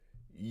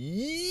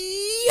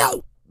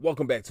Yo!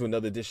 Welcome back to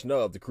another edition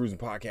of the Cruising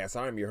Podcast.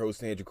 I'm your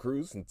host, Andrew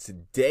Cruz, and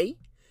today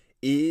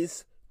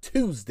is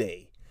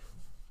Tuesday.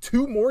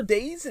 2 more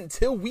days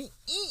until we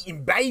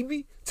eatin',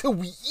 baby. Till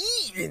we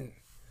eatin'.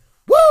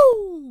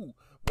 Woo!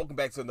 Welcome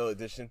back to another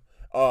edition.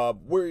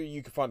 Where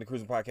you can find the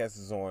Cruising Podcast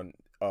is on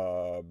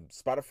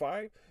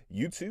Spotify,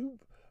 YouTube,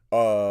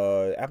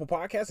 Apple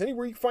Podcasts,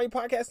 anywhere you can find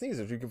podcast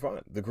news, you can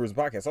find the Cruising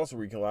Podcast. Also,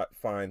 where you can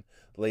find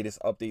the latest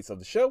updates of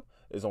the show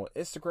is on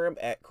Instagram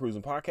at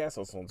Cruising Podcast,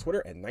 also on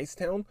Twitter at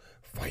Nicetown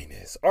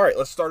Finest. All right,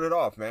 let's start it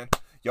off, man.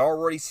 Y'all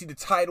already see the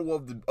title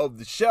of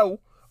the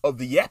show, of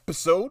the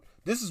episode.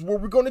 This is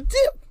what we're gonna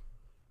do.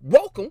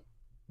 Welcome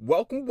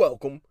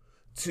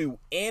to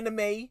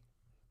anime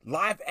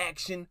live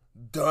action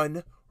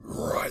done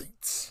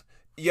right.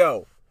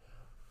 Yo,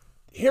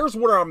 here's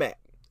where I'm at,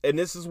 and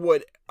this is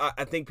what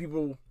I think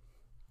people.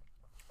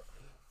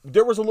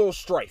 There was a little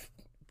strife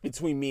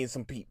between me and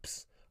some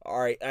peeps. All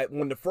right,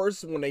 when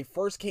they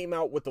first came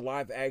out with the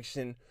live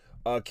action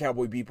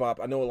Cowboy Bebop,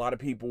 I know a lot of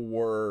people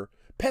were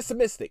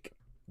pessimistic,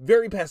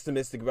 very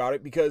pessimistic about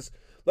it, because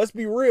let's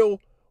be real,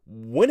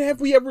 when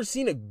have we ever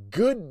seen a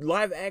good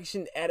live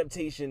action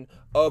adaptation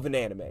of an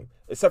anime?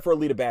 Except for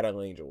Alita Battle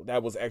Angel.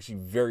 That was actually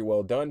very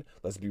well done.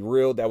 Let's be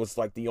real, that was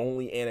like the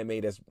only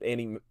anime that's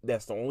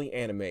the only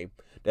anime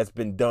that's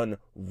been done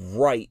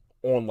right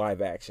on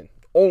live action.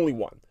 Only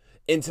one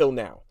until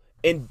now.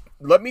 And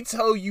let me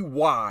tell you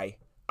why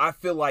I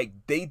feel like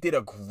they did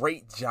a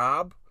great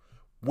job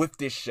with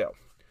this show.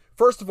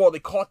 First of all, they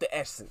caught the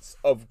essence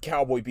of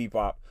Cowboy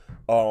Bebop,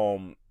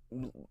 of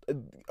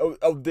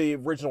the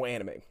original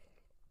anime.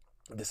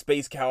 The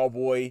space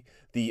cowboy,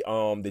 the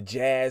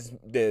jazz,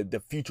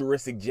 the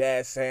futuristic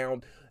jazz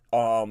sound,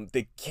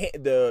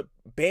 the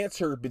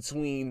banter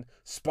between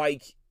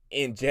Spike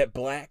and Jet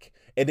Black,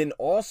 and then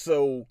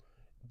also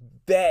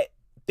that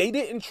they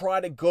didn't try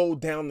to go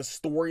down the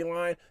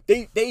storyline.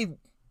 They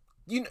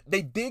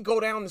did go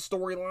down the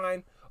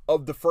storyline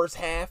of the first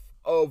half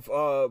of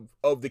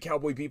the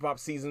Cowboy Bebop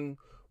season,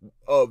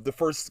 of the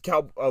first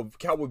Cowboy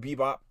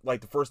Bebop,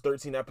 like the first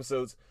 13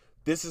 episodes.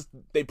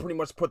 They pretty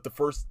much put the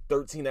first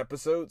 13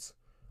 episodes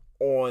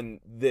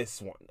on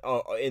this one,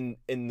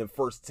 in the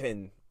first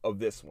 10 of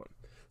this one.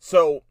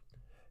 So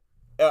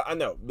I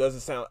know,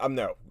 doesn't sound,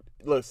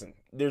 listen,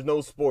 there's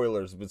no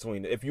spoilers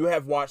between it. If you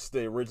have watched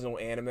the original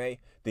anime,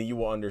 then you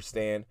will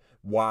understand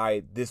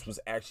why this was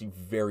actually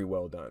very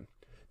well done.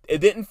 It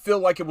didn't feel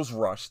like it was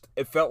rushed.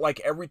 It felt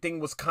like everything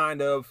was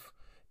kind of,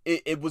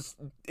 it was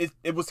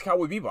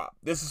Cowboy Bebop.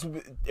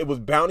 It was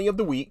Bounty of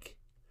the Week.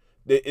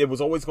 It was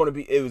always going to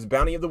be, it was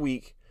Bounty of the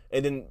Week.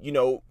 And then,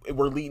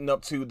 we're leading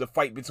up to the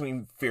fight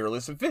between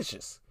Fearless and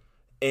Vicious,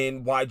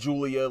 and why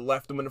Julia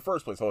left them in the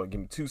first place. Hold on, give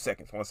me 2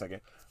 seconds. 1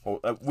 second.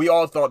 We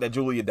all thought that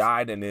Julia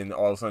died, and then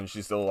all of a sudden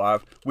she's still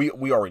alive.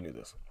 We already knew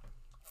this.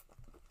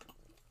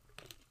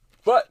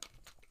 But,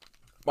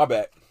 my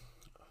bad.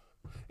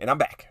 And I'm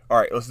back. All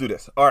right, let's do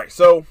this. All right,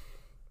 so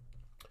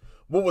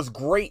what was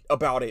great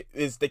about it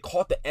is they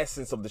caught the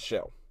essence of the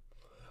show.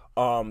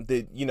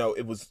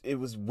 It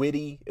was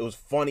witty, it was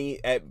funny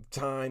at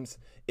times,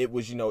 it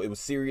was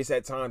serious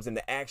at times, and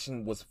the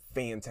action was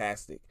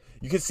fantastic.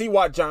 You can see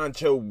why John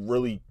Cho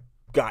really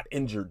got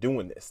injured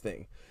doing this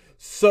thing.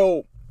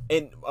 So,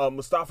 and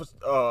Mustafa,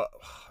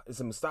 is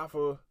it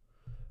Mustafa?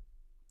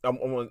 I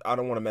don't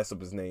want to mess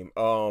up his name.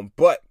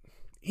 But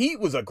he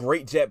was a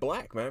great Jet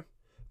Black, man.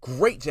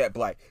 Great Jet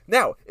Black.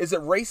 Now, is it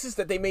racist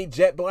that they made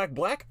Jet Black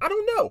black? I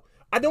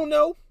don't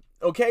know.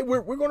 Okay,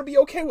 we're going to be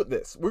okay with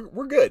this.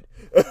 We're good.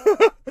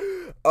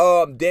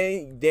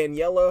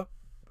 Daniela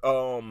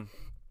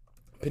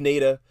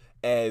Pineda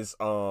as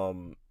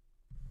hold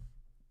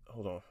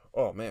on.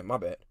 Oh man, my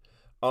bad.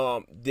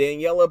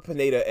 Daniela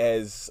Pineda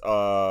as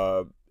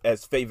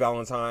Faye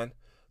Valentine.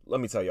 Let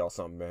me tell y'all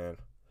something, man.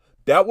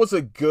 That was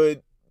a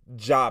good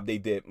job they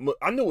did.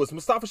 I knew it was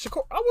Mustafa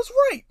Shakur. I was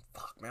right.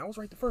 Fuck, man, I was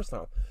right the first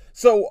time.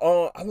 So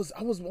I was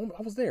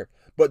there.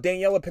 But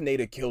Daniela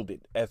Pineda killed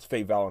it as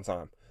Faye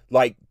Valentine.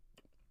 Like,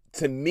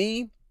 to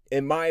me,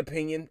 in my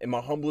opinion, in my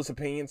humblest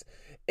opinions,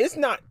 it's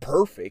not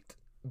perfect,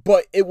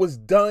 but it was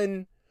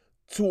done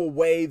to a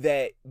way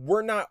that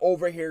we're not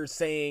over here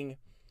saying,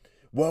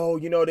 well,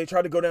 they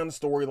tried to go down the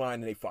storyline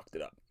and they fucked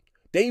it up.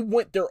 They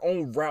went their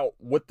own route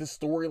with the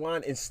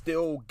storyline and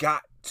still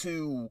got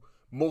to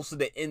most of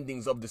the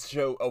endings of the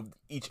show, of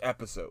each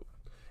episode.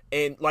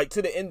 And like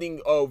to the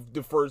ending of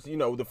the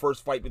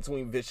first fight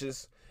between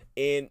Vicious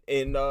and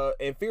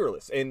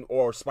Fearless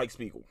or Spike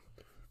Spiegel.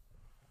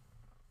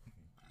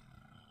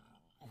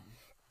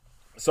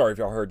 Sorry if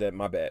y'all heard that,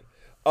 my bad.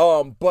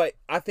 But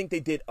I think they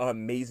did an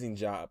amazing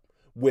job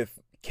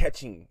with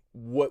catching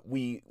what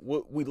we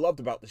loved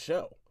about the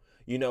show.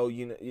 They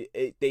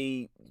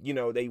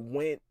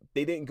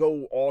didn't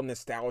go all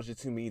nostalgia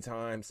too many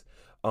times.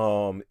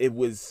 It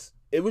was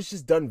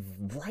just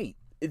done right.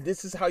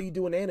 This is how you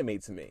do an anime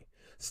to me.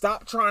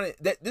 Stop trying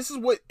to, this is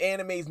what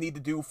animes need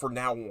to do for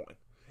now on,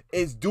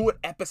 is do it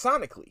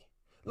episodically.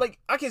 Like,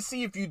 I can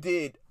see if you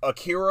did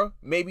Akira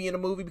maybe in a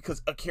movie,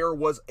 because Akira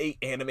was a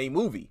anime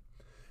movie.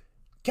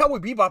 Cowboy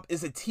Bebop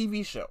is a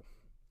TV show.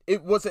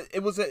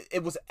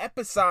 It was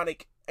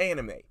episodic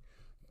anime.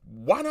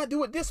 Why not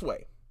do it this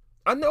way?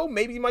 I know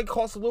maybe it might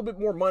cost a little bit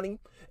more money.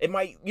 It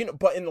might,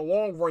 but in the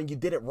long run, you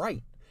did it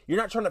right. You're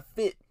not trying to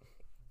fit,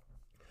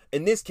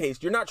 in this case,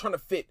 you're not trying to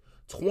fit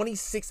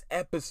 26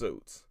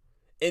 episodes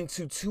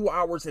into 2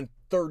 hours and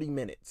 30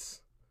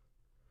 minutes.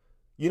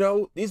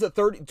 These are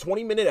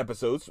 20-minute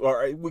episodes,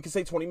 or we could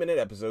say 20-minute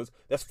episodes.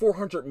 That's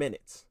 400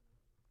 minutes.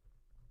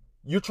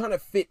 You're trying to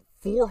fit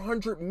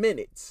 400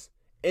 minutes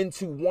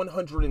into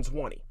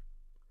 120.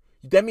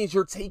 That means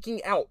you're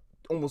taking out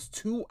almost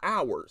 2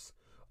 hours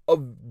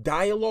of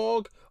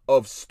dialogue,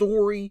 of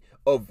story,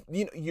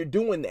 you're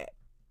doing that.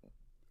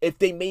 If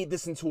they made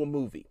this into a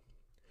movie,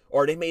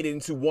 or they made it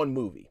into one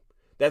movie,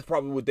 that's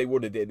probably what they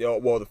would have did.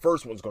 Well, the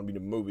first one's going to be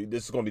the movie.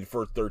 This is going to be the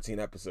first 13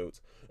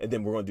 episodes, and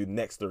then we're going to do the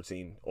next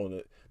 13 on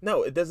it.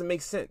 No, it doesn't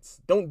make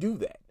sense. Don't do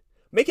that.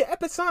 Make it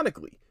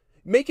episodically.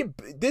 Make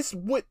it this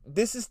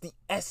is the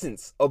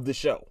essence of the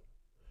show.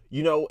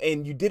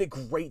 And you did a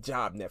great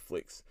job,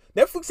 Netflix.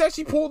 Netflix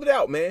actually pulled it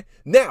out, man.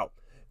 Now,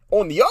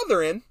 on the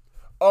other end,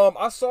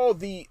 I saw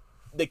the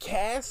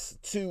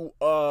cast to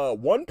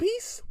One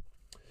Piece.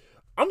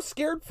 I'm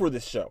scared for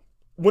this show.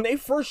 When they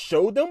first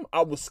showed them,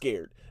 I was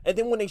scared. And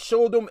then when they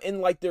showed them in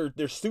like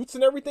their suits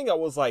and everything, I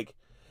was like,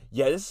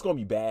 yeah, this is going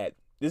to be bad.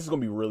 This is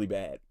going to be really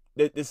bad.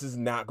 This is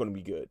not going to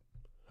be good.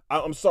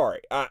 I'm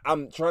sorry.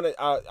 I'm trying to,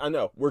 I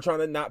know we're trying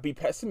to not be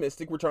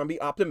pessimistic. We're trying to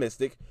be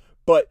optimistic,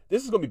 but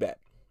this is going to be bad.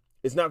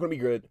 It's not going to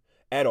be good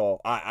at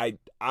all. I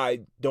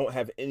don't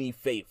have any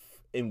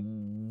faith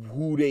in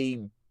who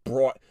they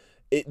brought.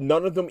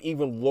 None of them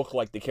even look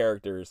like the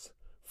characters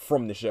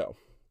from the show.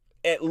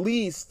 At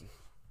least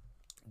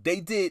they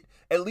did.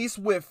 At least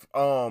with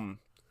Cowboy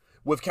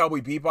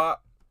Bebop,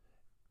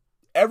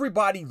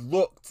 everybody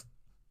looked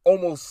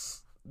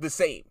almost the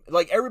same.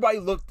 Like everybody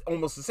looked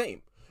almost the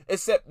same,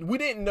 except we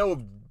didn't know if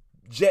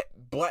Jet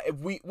black. If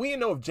we didn't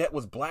know if Jet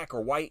was black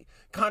or white.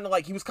 Kind of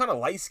like he was kind of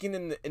light skinned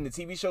in the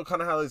TV show,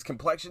 kind of how his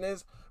complexion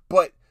is.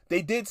 But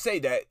they did say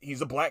that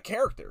he's a black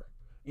character,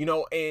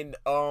 And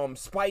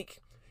Spike,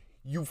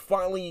 you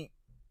finally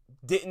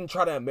didn't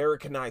try to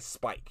Americanize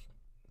Spike.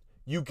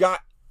 You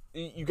got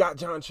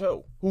John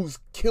Cho, who's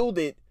killed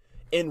it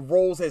in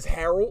roles as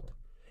Harold,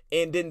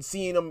 and then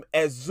seeing him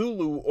as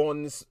Zulu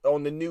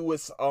on the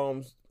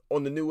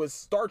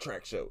newest Star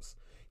Trek shows.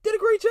 Did a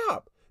great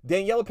job.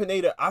 Daniela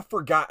Pineda, I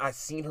forgot I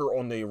seen her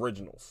on the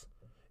originals.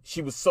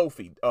 She was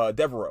Sophie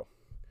Devereaux.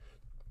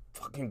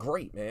 Fucking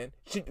great, man.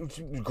 She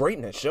was great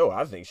in that show.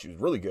 I think she was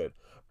really good.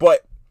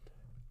 But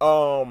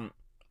when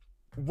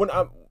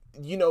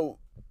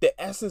the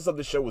essence of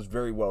the show was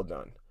very well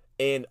done.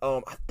 And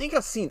I think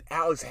I've seen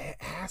Alex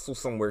Hassel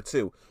somewhere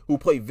too, who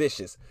played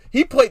Vicious.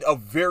 He played a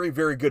very,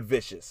 very good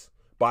Vicious,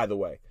 by the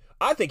way.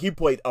 I think he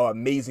played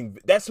amazing.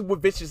 That's what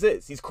Vicious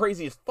is. He's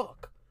crazy as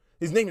fuck.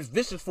 His name is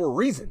Vicious for a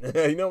reason.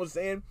 You know what I'm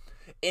saying?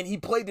 And he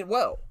played it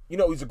well.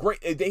 He's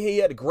he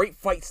had a great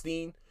fight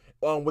scene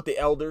with the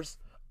elders.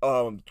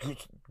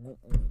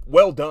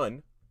 Well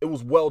done. It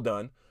was well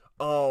done.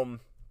 We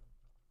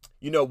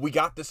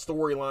got the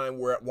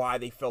storyline why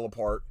they fell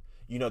apart.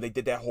 They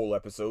did that whole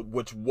episode,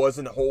 which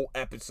wasn't a whole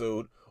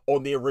episode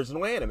on the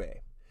original anime.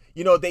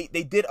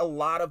 They did a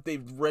lot of the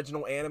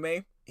original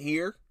anime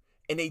here,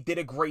 and they did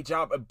a great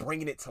job of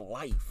bringing it to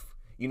life.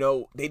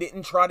 They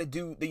didn't try to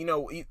do,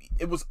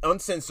 it was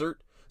uncensored,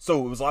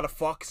 so it was a lot of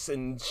fucks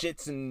and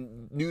shits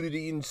and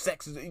nudity and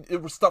sex.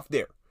 It was stuff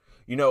there.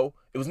 It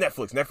was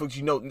Netflix.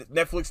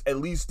 Netflix, at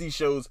least these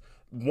shows,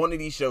 one of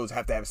these shows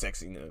have to have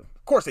sex in them.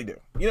 Of course they do.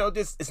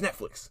 It's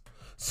Netflix.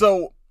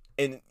 So,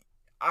 and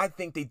I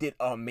think they did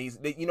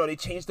amazing. They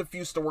changed a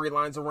few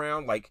storylines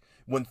around. Like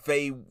when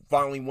Faye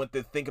finally went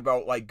to think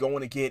about like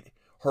going to get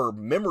her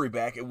memory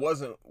back, it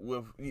wasn't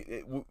with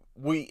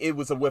it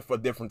was with a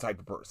different type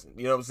of person.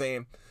 You know what I'm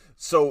saying?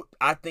 So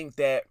I think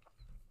that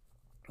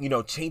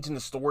changing the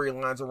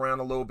storylines around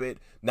a little bit,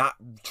 not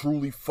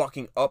truly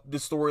fucking up the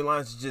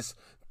storylines, just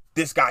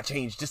this got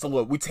changed just a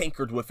little. We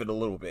tinkered with it a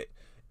little bit,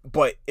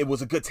 but it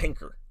was a good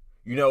tinker.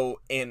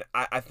 And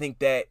I think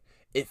that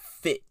it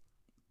fit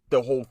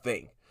the whole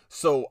thing.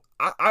 So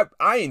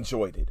I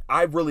enjoyed it.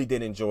 I really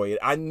did enjoy it.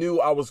 I knew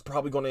I was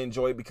probably going to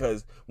enjoy it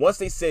because once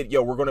they said,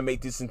 yo, we're going to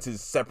make this into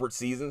separate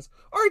seasons.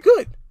 All right,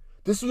 good.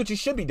 This is what you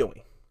should be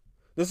doing.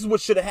 This is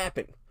what should have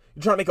happened.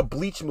 You're trying to make a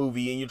Bleach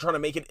movie and you're trying to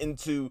make it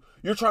into,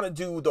 you're trying to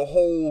do the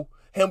whole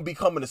him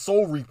becoming a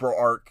Soul Reaper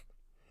arc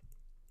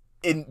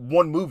in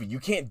one movie. You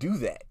can't do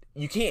that.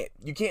 You can't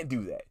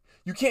do that.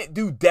 You can't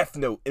do Death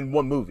Note in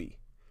one movie.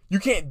 You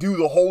can't do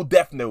the whole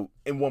Death Note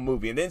in one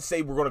movie and then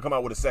say we're going to come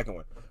out with a second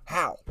one.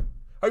 How?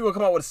 How are you going to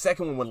come out with a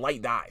second one when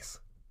Light dies?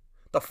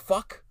 The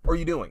fuck are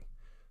you doing?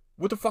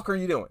 What the fuck are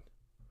you doing?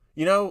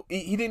 He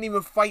didn't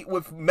even fight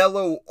with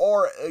Mello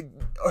or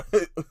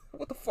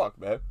what the fuck,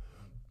 man?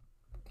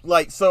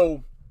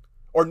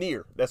 Or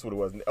Nier. That's what it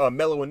was.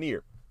 Mello and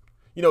Nier.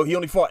 He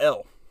only fought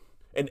L.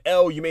 And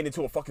L, you made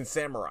into a fucking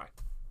samurai.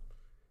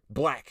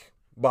 Black,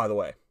 by the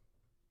way.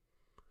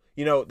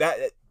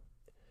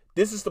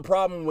 This is the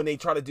problem when they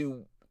try to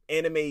do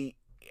anime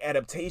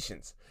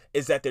adaptations,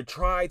 is that they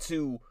try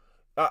to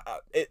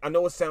I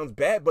know it sounds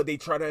bad, but they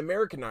try to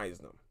Americanize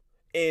them.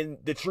 And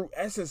the true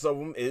essence of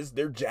them is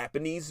they're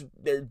Japanese.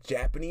 They're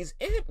Japanese,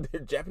 and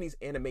they're Japanese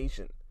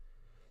animation.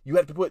 You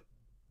have to put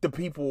the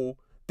people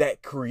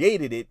that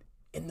created it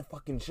in the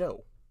fucking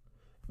show,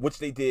 which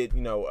they did.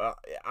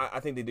 I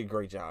think they did a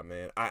great job,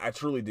 man. I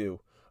truly do.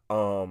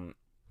 And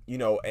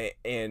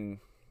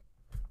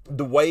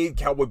the way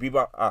Cowboy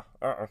Bebop.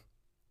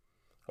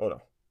 Hold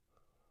on.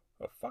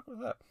 What the fuck was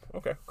that?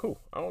 Okay, cool.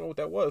 I don't know what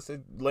that was.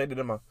 It landed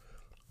in my.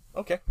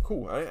 Okay,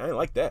 cool. I ain't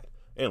like that.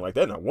 I ain't like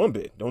that not one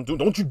bit. Don't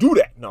you do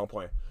that. No, I'm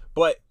playing.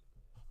 But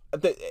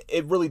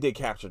it really did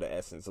capture the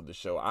essence of the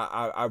show.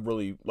 I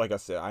really, like I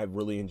said, I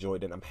really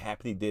enjoyed it. I'm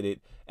happy he did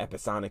it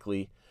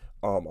episodically.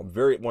 I'm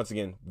once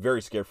again,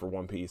 very scared for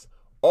One Piece.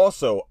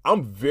 Also,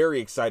 I'm very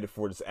excited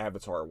for this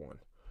Avatar one.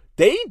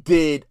 They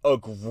did a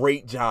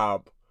great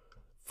job,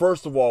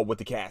 first of all, with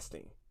the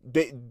casting.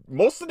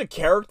 Most of the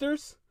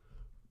characters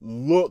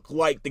look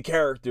like the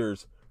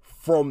characters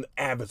from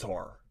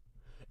Avatar.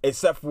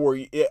 Except for,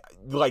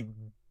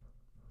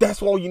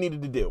 that's all you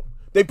needed to do.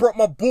 They brought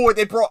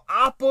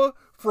Appa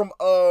from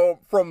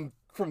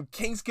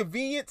King's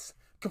Convenience,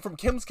 from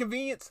Kim's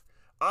Convenience.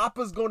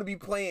 Appa's going to be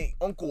playing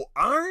Uncle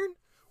Iron.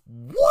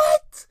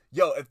 What?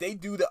 Yo, if they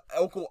do the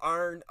Uncle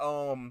Iron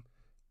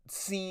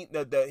scene,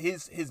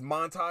 his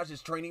montage,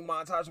 his training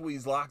montage where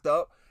he's locked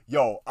up,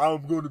 yo,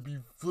 I'm going to be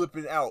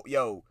flipping out.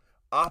 Yo,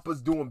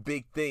 Appa's doing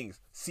big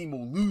things.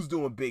 Simu Liu's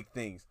doing big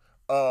things.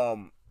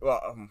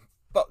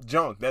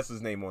 Jung, that's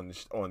his name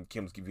on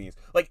Kim's Convenience.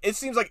 Like, it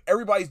seems like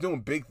everybody's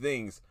doing big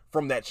things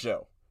from that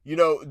show.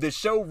 The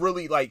show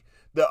really, like,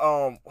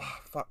 the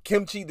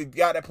Kimchi, the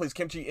guy that plays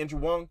Kimchi,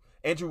 Andrew Hung?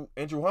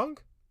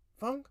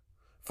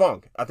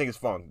 Fung. I think it's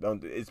Fung.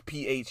 It's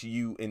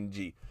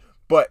Phung.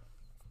 But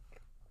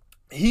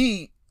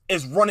he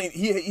is running,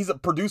 he's a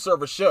producer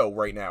of a show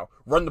right now.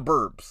 Run the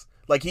Burbs.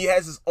 Like, he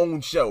has his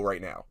own show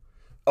right now.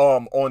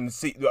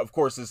 Of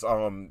course, this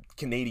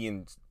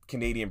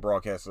Canadian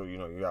broadcast, so you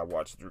gotta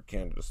watch through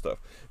Canada stuff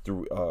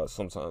through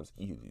sometimes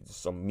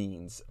some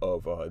means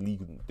of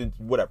legal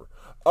whatever.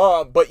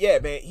 But yeah,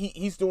 man,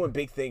 he's doing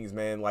big things,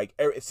 man. Like,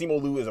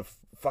 Simu Liu is a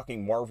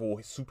fucking Marvel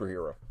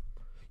superhero.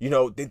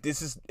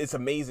 It's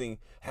amazing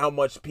how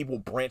much people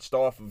branched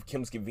off of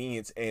Kim's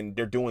Convenience and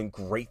they're doing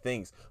great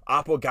things.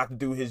 Appa got to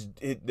do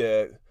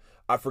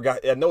I forgot.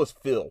 I know it's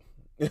Phil.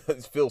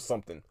 It's Phil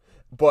something,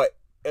 but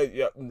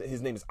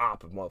his name is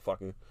Appa,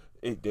 motherfucker.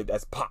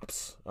 That's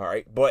Pops. All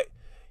right, but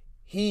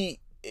he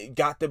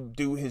got to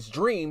do his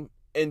dream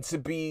and to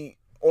be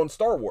on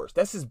Star Wars.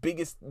 That's his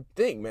biggest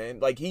thing,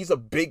 man. Like, he's a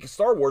big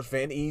Star Wars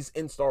fan. He's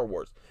in Star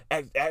Wars.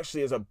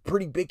 Actually, is a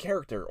pretty big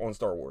character on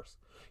Star Wars.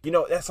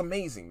 That's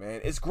amazing, man.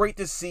 It's great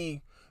to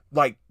see,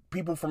 like,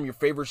 people from your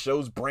favorite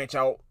shows branch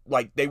out.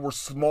 Like, they were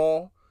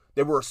small.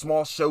 They were a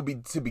small show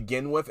to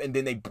begin with, and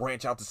then they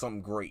branch out to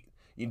something great.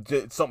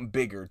 Something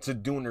bigger, to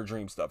doing their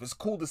dream stuff. It's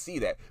cool to see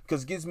that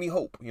because it gives me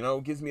hope.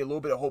 It gives me a little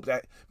bit of hope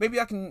that maybe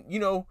I can,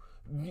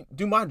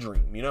 do my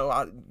dream.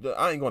 I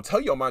ain't gonna tell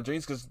you all my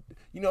dreams because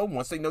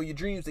once they know your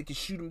dreams, they can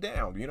shoot them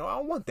down. I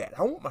don't want that. I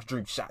don't want my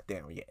dreams shot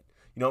down yet.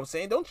 You know what I'm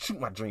saying? Don't shoot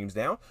my dreams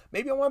down.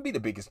 Maybe I want to be the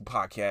biggest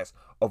podcast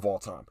of all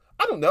time.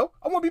 I don't know.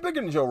 I want to be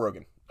bigger than Joe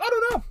Rogan. I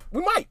don't know.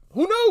 We might.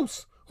 Who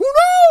knows?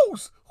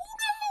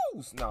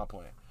 Nah, I'm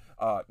playing.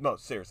 No,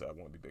 seriously, I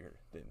want to be bigger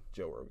than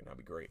Joe Rogan. That'd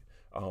be great.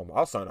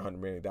 I'll sign a $100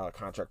 million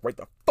contract right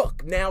the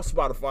fuck now,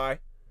 Spotify.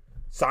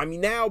 Sign me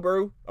now,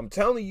 bro. I'm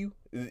telling you,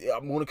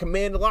 I'm going to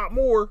command a lot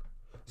more.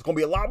 It's going to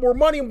be a lot more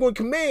money I'm going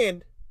to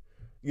command,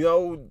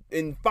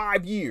 in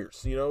 5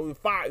 years,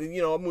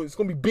 it's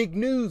going to be big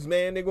news,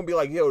 man. They're going to be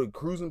like, yo, the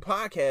Cruising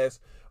Podcast,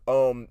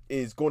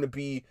 is going to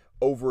be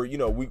over,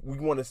 we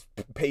want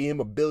to pay him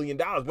 $1 billion.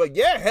 But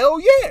yeah, hell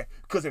yeah.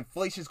 Because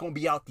inflation's going to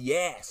be out the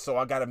ass. So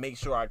I got to make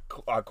sure I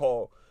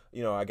call,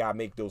 I got to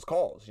make those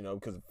calls,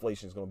 because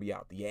inflation's going to be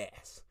out the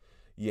ass.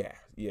 Yeah,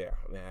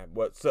 man.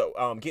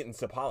 Getting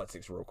to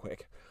politics real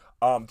quick.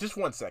 Just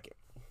 1 second.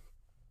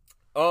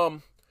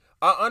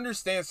 I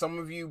understand some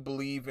of you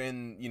believe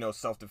in,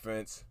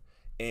 self-defense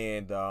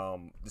and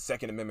the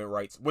Second Amendment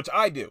rights, which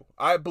I do.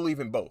 I believe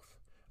in both.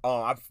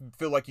 I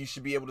feel like you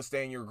should be able to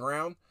stand your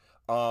ground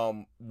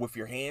with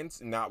your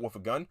hands and not with a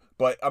gun.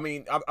 But, I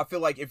mean, I feel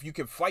like if you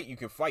can fight, you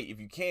can fight.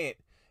 If you can't,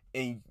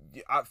 and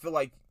I feel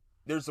like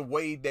there's a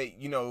way that,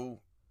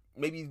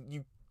 maybe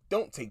you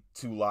don't take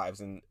 2 lives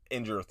and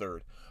injure a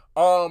third.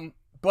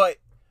 But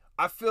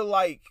I feel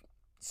like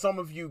some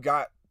of you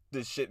got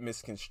this shit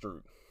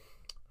misconstrued.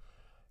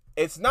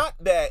 It's not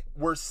that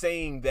we're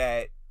saying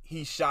that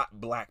he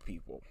shot black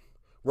people.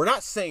 We're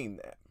not saying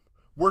that.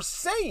 We're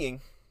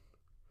saying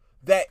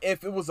that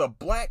if it was a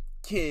black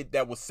kid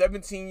that was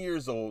 17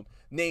 years old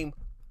named,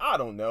 I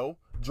don't know,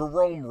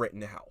 Jerome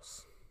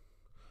Rittenhouse.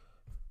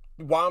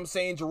 Why I'm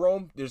saying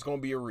Jerome, there's going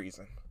to be a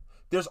reason.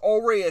 There's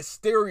already a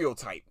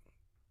stereotype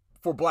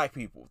for black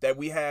people that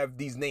we have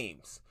these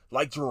names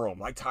like Jerome,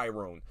 like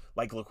Tyrone,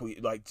 like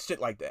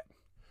shit like that.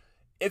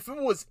 If it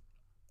was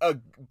a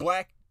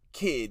black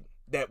kid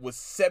that was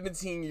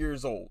 17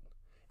 years old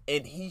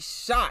and he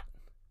shot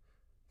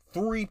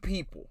 3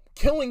 people,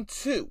 killing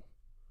 2.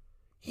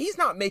 He's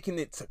not making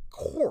it to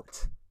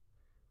court,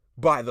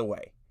 by the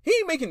way. He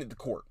ain't making it to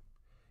court.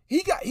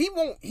 He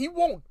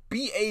won't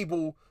be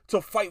able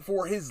to fight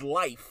for his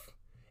life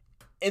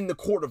in the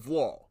court of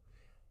law.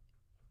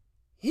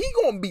 He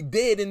gonna be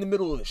dead in the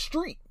middle of the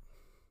street.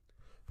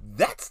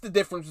 That's the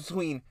difference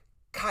between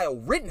Kyle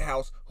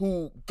Rittenhouse,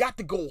 who got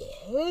to go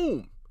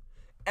home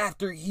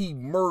after he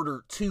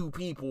murdered 2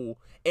 people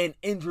and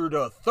injured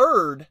a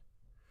 3rd.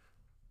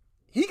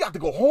 He got to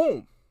go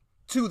home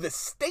to the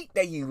state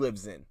that he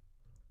lives in.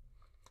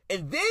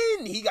 And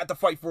then he got to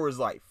fight for his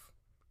life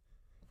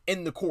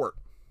in the court.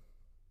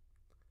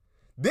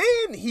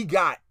 Then he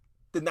got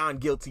the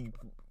non-guilty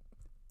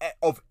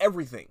of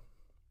everything.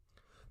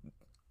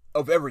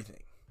 Of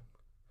everything.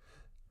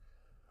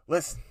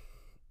 Listen,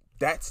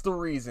 that's the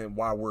reason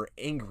why we're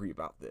angry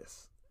about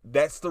this.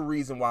 That's the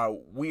reason why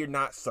we're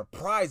not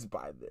surprised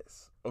by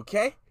this.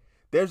 Okay?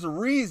 There's a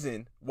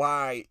reason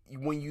why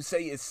when you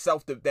say it's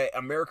that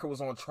America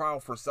was on trial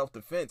for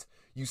self-defense,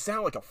 you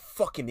sound like a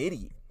fucking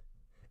idiot.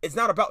 It's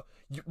not about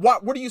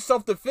what are you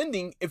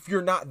self-defending if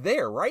you're not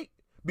there, right?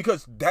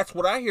 Because that's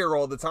what I hear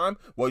all the time.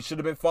 Well, he should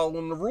have been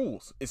following the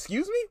rules.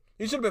 Excuse me?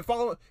 He should have been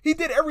following. He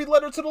did every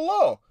letter to the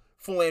law.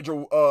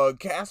 Philandro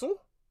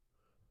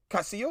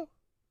Castillo.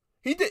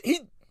 He did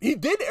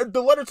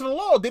the letter to the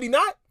law, did he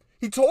not?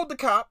 He told the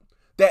cop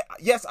that,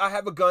 yes, I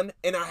have a gun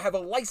and I have a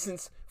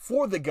license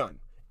for the gun.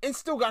 And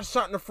still got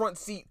shot in the front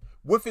seat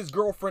with his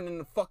girlfriend in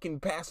the fucking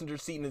passenger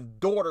seat and his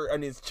daughter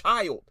and his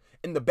child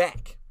in the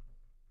back.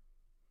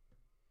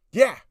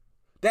 Yeah,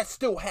 that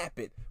still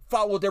happened.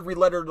 Followed every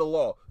letter of the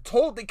law.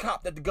 Told the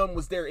cop that the gun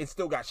was there and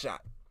still got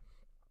shot.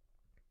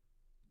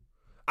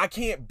 I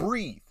can't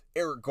breathe,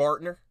 Eric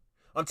Gardner.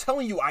 I'm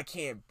telling you I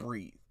can't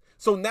breathe.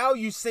 So now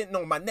you're sitting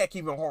on my neck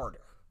even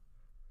harder.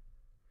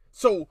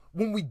 So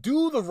when we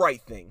do the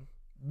right thing,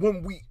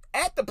 when we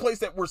at the place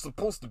that we're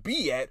supposed to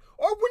be at,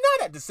 or we're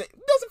not at the same,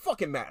 it doesn't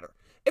fucking matter.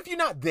 If you're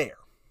not there,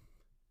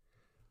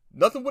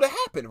 nothing would have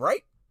happened,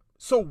 right?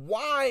 So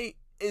why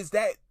is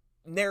that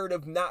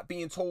narrative not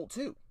being told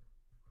too?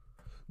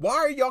 Why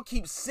are y'all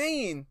keep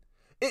saying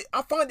it?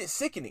 I find it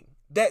sickening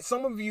that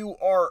some of you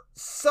are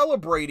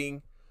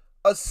celebrating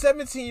a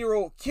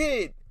 17-year-old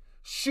kid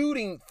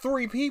shooting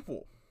 3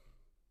 people.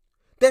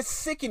 That's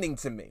sickening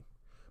to me.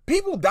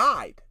 People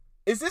died.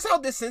 Is this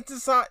how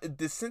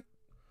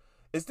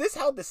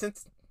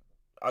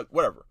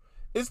whatever.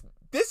 Is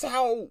this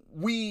how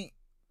we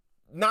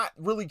not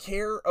really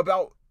care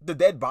about the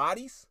dead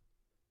bodies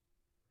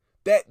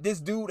that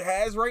this dude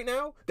has right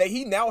now? That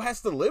he now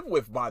has to live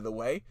with, by the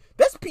way.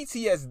 That's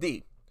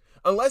PTSD.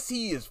 Unless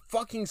he is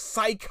fucking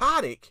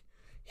psychotic,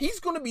 he's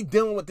going to be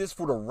dealing with this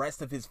for the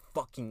rest of his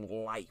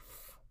fucking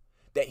life.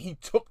 That he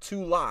took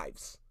 2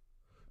 lives.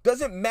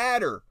 Doesn't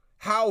matter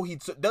how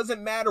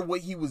doesn't matter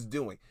what he was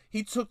doing.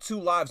 He took 2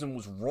 lives and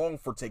was wrong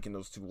for taking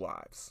those 2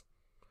 lives.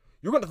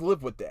 You're going to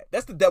live with that.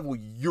 That's the devil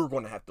you're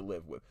going to have to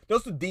live with.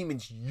 Those are the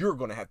demons you're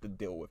going to have to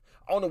deal with.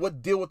 I don't know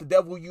what deal with the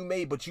devil you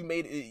made, but you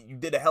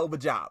did a hell of a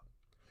job.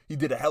 You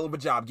did a hell of a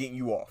job getting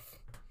you off.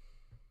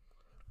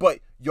 But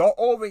y'all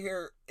over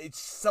here, it's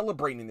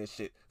celebrating this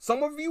shit.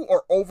 Some of you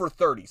are over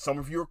 30. Some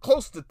of you are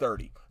close to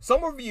 30.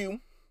 Some of you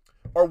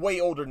are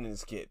way older than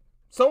this kid.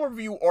 Some of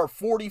you are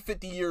 40,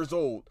 50 years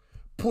old,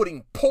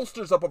 putting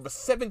posters up of a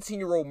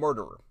 17-year-old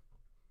murderer.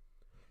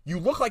 You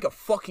look like a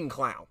fucking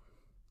clown.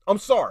 I'm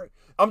sorry.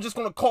 I'm just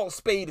going to call a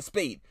spade a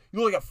spade. You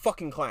look like a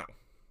fucking clown.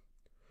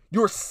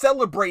 You're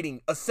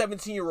celebrating a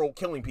 17-year-old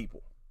killing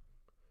people.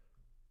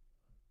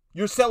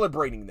 You're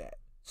celebrating that.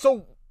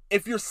 So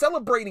if you're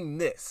celebrating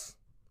this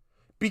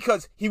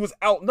because he was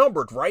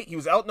outnumbered, right? He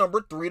was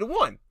outnumbered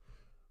 3-1.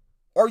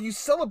 Are you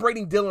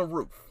celebrating Dylan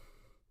Roof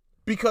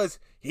because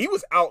he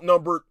was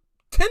outnumbered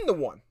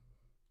 10-1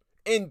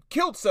 and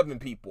killed 7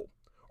 people?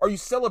 Are you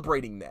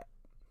celebrating that?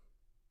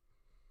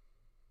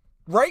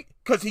 Right?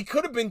 Because he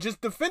could have been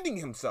just defending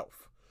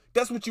himself.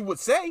 That's what you would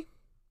say.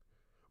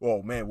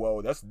 Oh, man,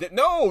 well, that's...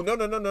 No.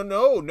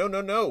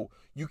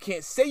 You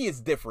can't say it's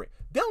different.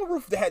 Dylan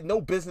Roof had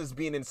no business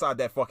being inside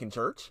that fucking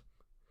church.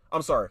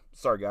 I'm sorry.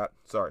 Sorry, God.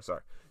 Sorry.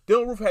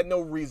 Dylan Roof had no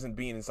reason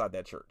being inside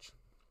that church.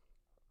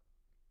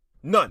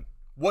 None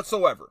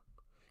whatsoever.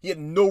 He had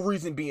no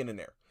reason being in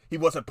there. He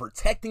wasn't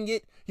protecting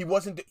it. He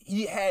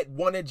had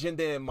one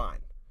agenda in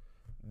mind.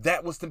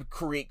 That was to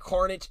create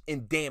carnage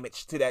and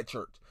damage to that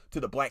church, to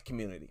the black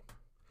community.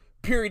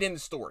 Period in the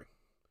story.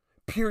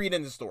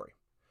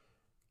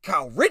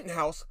 Kyle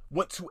Rittenhouse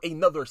went to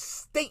another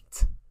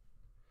state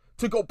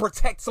to go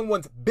protect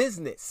someone's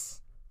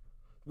business.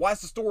 Why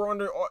is the store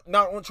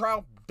not on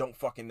trial? Don't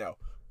fucking know.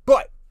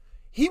 But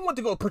he went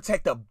to go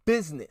protect a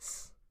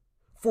business.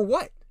 For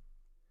what?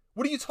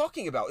 What are you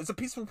talking about? It's a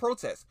peaceful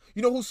protest.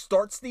 You know who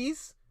starts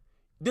these?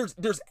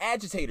 There's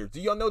agitators. Do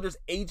y'all know there's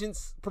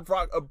agents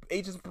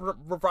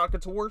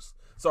provocateurs?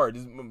 Sorry,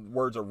 these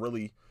words are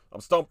really... I'm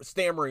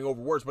stammering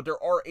over words, but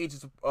there are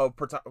agents of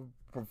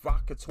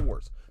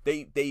provocateurs.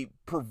 They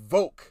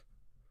provoke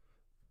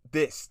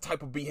this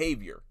type of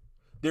behavior.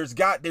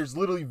 There's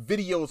literally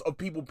videos of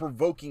people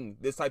provoking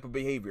this type of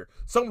behavior.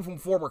 Some of them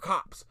former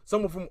cops.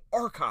 Some of them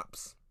are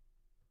cops.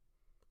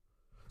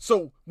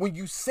 So when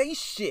you say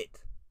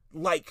shit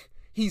like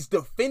he's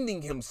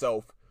defending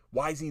himself,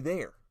 why is he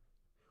there?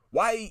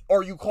 Why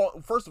are you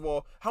calling? First of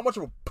all, how much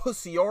of a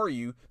pussy are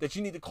you that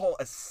you need to call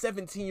a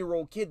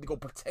 17-year-old kid to go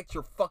protect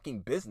your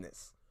fucking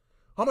business?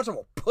 How much of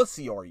a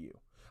pussy are you?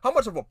 How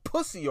much of a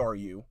pussy are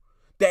you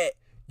that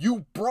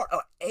you brought an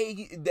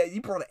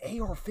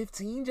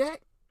AR-15,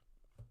 Jack?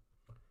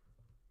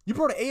 You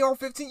brought an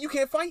AR-15? You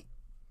can't fight?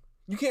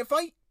 You can't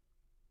fight?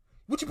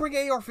 What you bring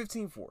an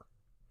AR-15 for?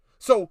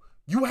 So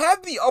you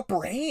have the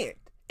upper hand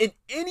in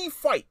any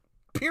fight,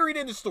 period,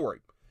 in the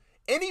story.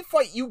 Any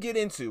fight you get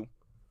into,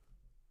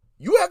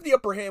 you have the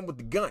upper hand with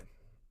the gun.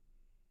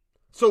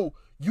 So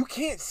you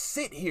can't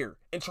sit here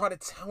and try to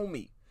tell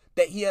me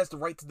that he has the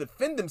right to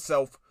defend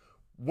himself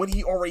when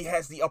he already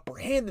has the upper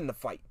hand in the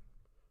fight.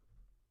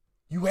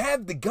 You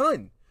have the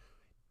gun.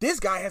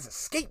 This guy has a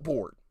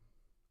skateboard.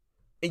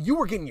 And you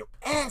were getting your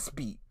ass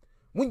beat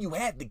when you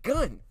had the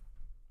gun.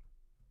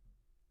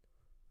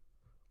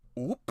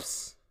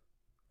 Oops.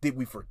 Did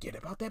we forget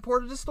about that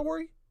part of the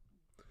story?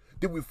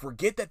 Did we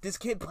forget that this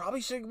kid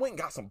probably should have went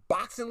and got some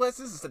boxing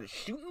lessons instead of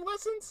shooting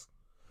lessons?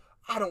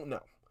 I don't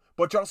know.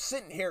 But y'all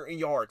sitting here and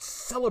y'all are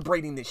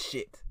celebrating this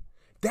shit.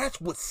 That's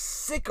what's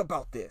sick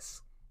about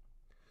this.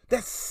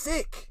 That's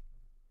sick.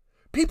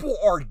 People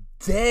are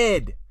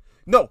dead.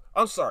 No,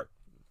 I'm sorry.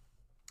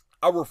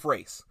 I'll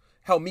rephrase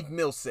how Meek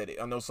Mill said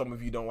it. I know some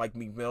of you don't like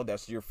Meek Mill.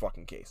 That's your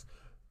fucking case.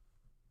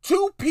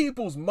 2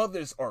 people's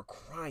mothers are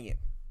crying.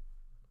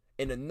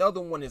 And another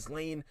one is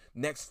sitting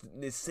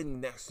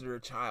next to their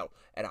child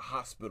at a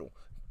hospital,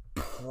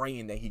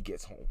 praying that he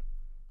gets home.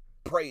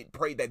 Pray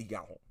that he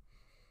got home.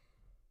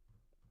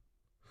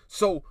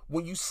 So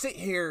when you sit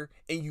here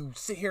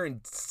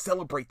and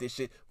celebrate this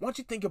shit, why don't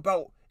you think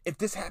about if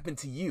this happened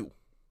to you?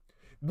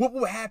 What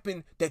would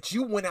happen that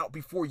you went out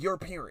before your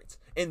parents?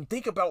 And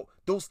think about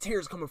those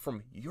tears coming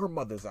from your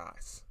mother's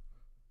eyes.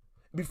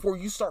 Before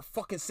you start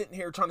fucking sitting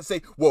here trying to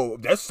say, whoa,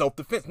 that's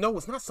self-defense. No,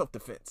 it's not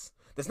self-defense.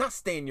 That's not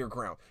stand your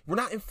ground. We're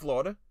not in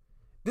Florida.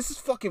 This is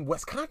fucking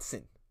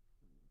Wisconsin.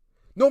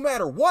 No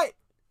matter what,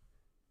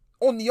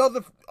 on the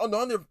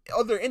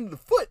other end of the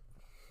foot.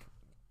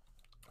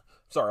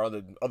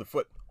 Sorry, other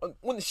foot.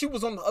 When the shoe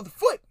was on the other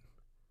foot,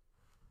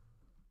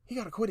 he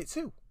got acquitted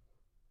too.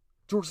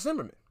 George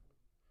Zimmerman.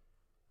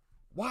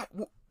 Why?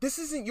 This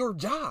isn't your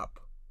job.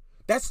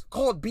 That's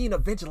called being a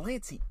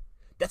vigilante.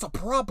 That's a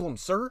problem,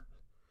 sir.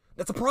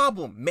 That's a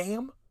problem,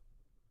 ma'am.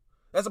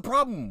 That's a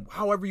problem,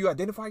 however you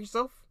identify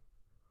yourself.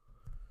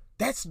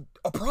 That's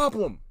a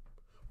problem.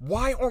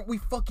 Why aren't we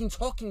fucking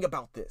talking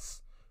about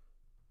this?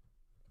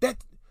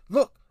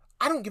 Look,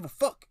 I don't give a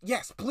fuck.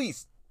 Yes,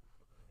 please.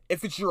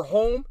 If it's your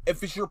home,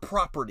 if it's your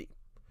property,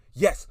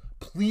 yes,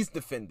 please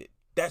defend it.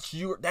 That's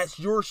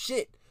your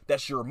shit.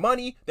 That's your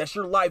money. That's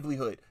your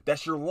livelihood.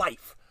 That's your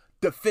life.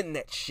 Defend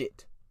that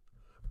shit.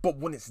 But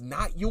when it's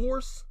not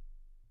yours,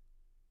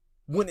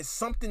 when it's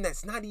something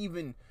that's not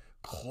even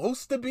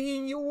close to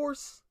being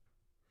yours,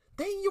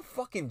 that ain't your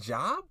fucking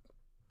job.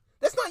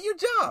 That's not your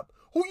job.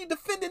 Who are you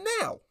defending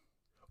now?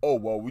 Oh,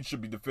 well, we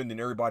should be defending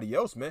everybody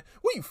else, man.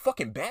 What are you,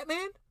 fucking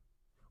Batman?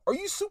 Are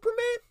you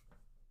Superman?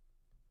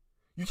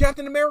 You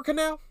Captain America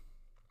now?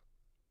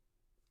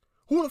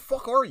 Who the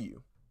fuck are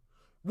you?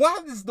 Why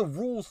does the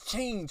rules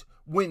change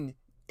when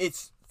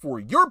it's for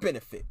your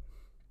benefit?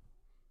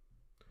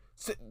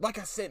 So, like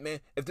I said, man,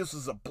 if this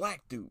was a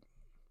black dude,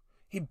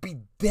 he'd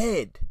be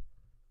dead.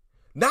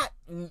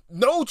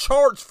 No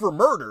charge for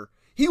murder.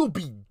 He will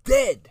be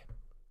dead.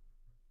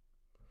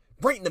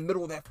 Right in the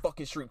middle of that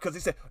fucking street. Because they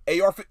said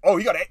AR-15. Oh,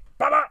 he got it.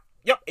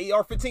 Yep,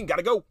 AR-15.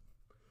 Gotta go.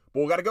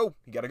 Boy, gotta go.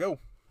 He gotta go.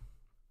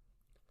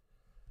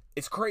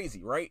 It's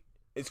crazy, right?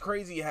 It's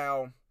crazy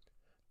how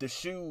the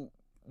shoe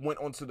went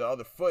onto the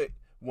other foot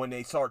when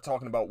they start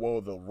talking about,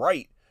 well, the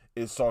right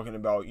is talking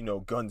about,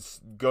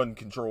 gun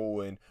control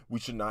and we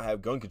should not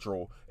have gun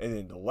control. And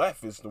then the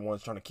left is the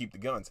ones trying to keep the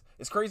guns.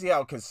 It's crazy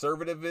how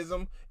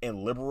conservatism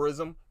and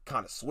liberalism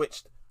kind of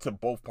switched to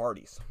both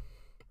parties.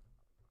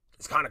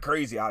 It's kind of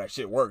crazy how that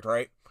shit worked,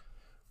 right?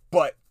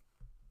 But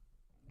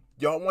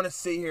y'all want to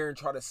sit here and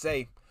try to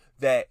say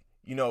that,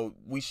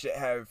 we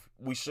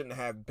shouldn't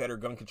have better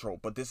gun control.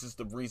 But this is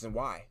the reason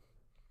why.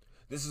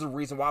 This is the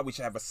reason why we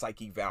should have a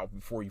psychic valve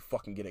before you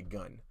fucking get a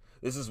gun.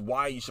 This is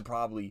why you should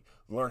probably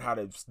learn how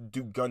to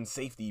do gun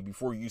safety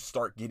before you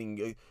start getting...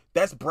 the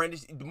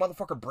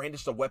motherfucker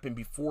brandished a weapon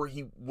before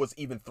he was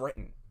even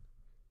threatened.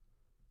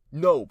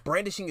 No,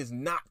 brandishing is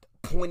not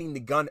pointing the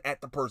gun at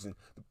the person.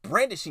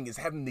 Brandishing is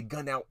having the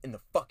gun out in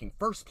the fucking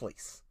first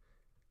place.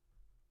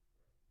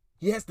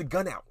 He has the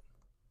gun out.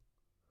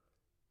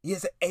 He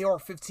has an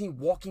AR-15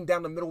 walking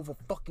down the middle of a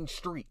fucking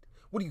street.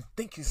 What do you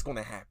think is going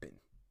to happen?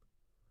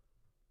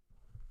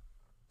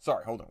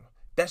 Sorry, hold on.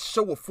 That's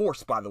show of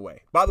force, by the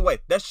way. By the way,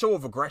 that's show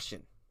of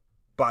aggression.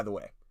 By the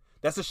way,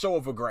 that's a show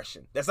of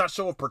aggression. That's not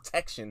show of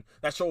protection.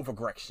 That's show of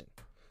aggression.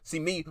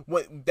 See,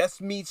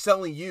 that's me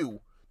telling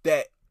you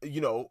that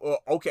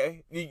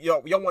okay.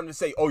 Y'all wanted to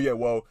say, oh yeah,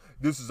 well,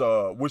 this is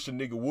wish a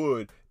nigga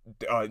would.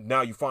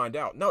 Now you find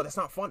out. No, that's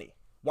not funny.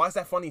 Why is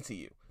that funny to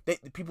you?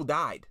 People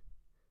died.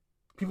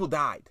 People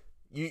died.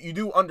 You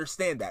do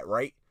understand that,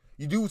 right?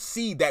 You do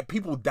see that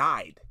people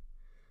died.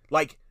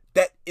 Like,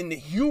 that in the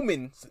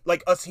humans,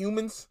 like us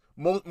humans,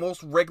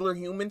 most regular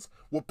humans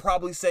would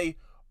probably say,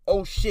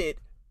 oh shit,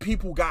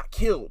 people got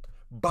killed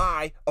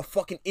by a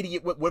fucking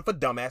idiot with a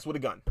dumbass with a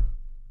gun.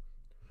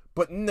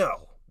 But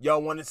no,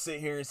 y'all want to sit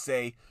here and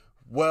say,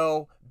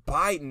 well,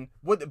 Biden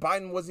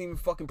wasn't even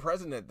fucking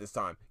president at this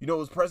time. You know who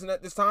was president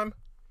at this time?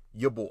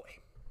 Your boy.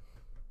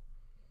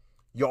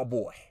 Y'all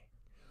boy.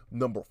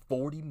 Number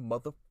 40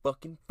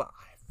 motherfucking 5.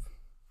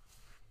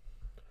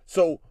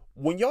 So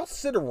when y'all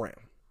sit around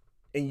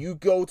and you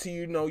go to,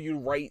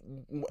 you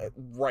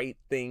write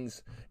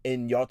things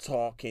and y'all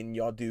talk and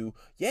y'all do,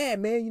 yeah,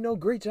 man,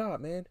 great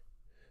job, man.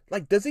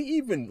 Like, does it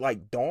even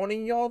like dawn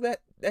on y'all that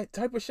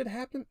type of shit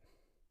happened?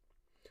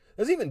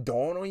 Does it even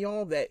dawn on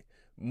y'all that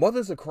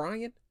mothers are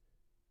crying?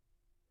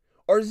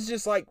 Or is it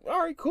just like, all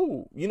right,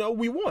 cool,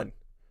 we won?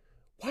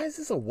 Why is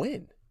this a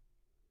win?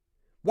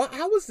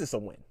 How is this a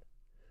win?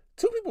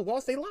 2 people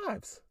lost their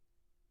lives.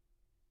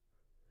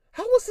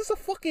 How was this a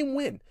fucking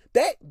win?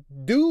 That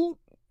dude,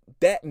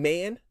 that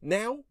man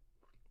now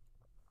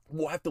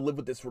will have to live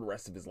with this for the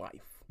rest of his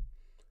life.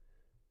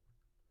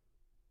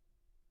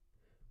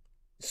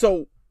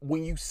 So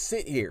when you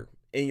sit here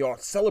and y'all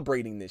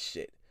celebrating this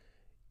shit,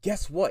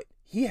 guess what?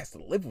 He has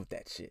to live with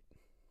that shit.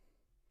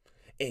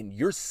 And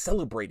you're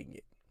celebrating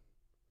it.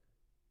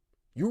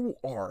 You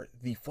are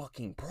the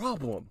fucking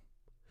problem.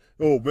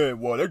 Oh man,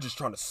 well, they're just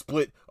trying to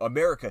split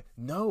America.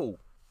 No.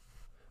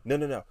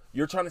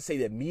 You're trying to say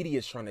that media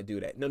is trying to do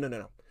that.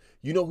 No.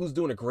 You know who's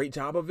doing a great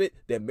job of it?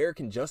 The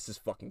American justice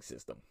fucking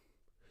system.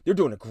 They're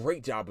doing a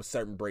great job of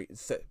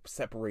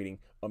separating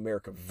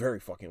America very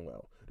fucking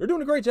well. They're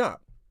doing a great job.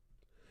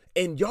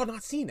 And y'all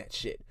not seeing that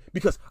shit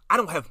because I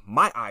don't have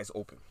my eyes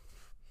open.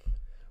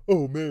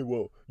 Oh man,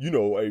 well,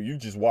 you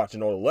just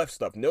watching all the left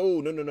stuff.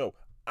 No.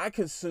 I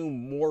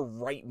consume more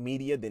right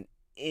media than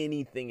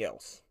anything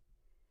else.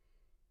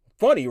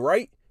 Funny,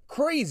 right?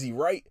 Crazy,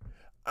 right?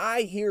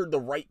 I hear the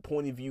right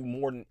point of view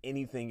more than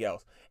anything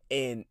else.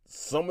 And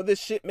some of this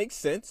shit makes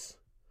sense.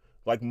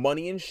 Like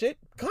money and shit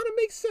kind of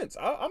makes sense.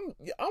 I'm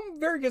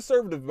very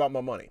conservative about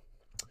my money.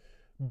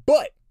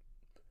 But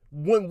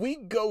when we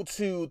go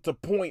to the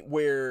point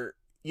where,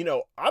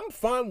 I'm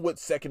fine with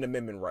Second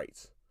Amendment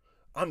rights.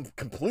 I'm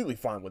completely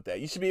fine with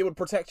that. You should be able to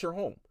protect your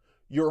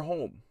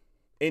home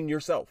and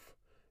yourself.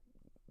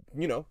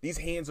 These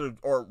hands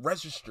are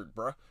registered,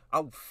 bruh.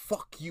 I'll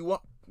fuck you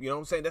up. You know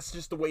what I'm saying? That's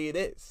just the way it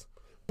is.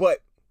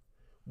 But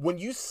when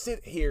you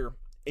sit here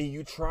and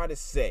you try to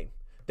say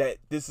that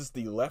this is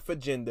the left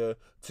agenda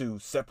to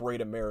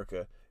separate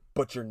America,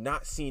 but you're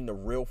not seeing the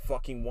real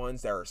fucking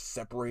ones that are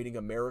separating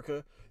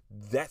America,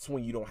 that's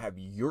when you don't have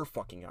your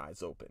fucking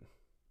eyes open.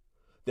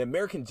 The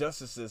American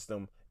justice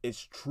system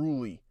is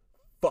truly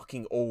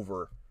fucking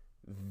over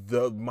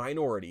the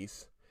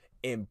minorities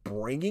and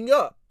bringing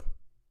up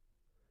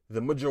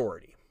the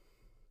majority.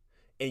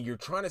 And you're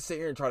trying to sit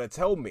here and try to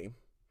tell me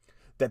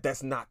that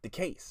that's not the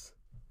case.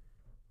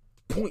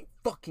 Point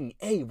fucking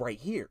A right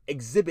here.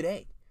 Exhibit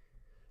A.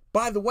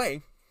 By the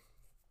way,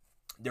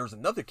 there's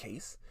another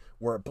case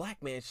where a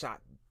black man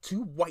shot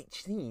 2 white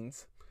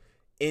teens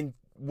and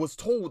was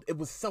told it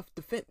was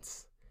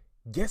self-defense.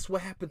 Guess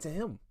what happened to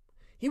him?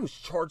 He was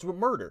charged with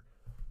murder.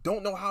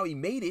 Don't know how he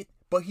made it,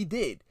 but he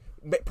did.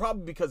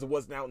 Probably because it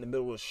wasn't out in the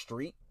middle of the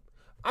street.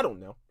 I don't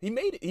know. He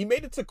made it. He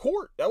made it to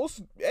court. That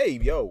was, hey,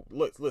 yo,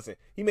 listen.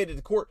 He made it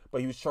to court,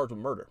 but he was charged with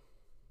murder.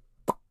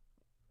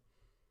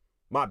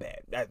 My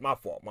bad. That's my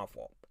fault.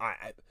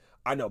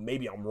 I know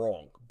maybe I'm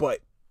wrong,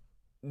 but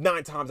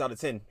 9 times out of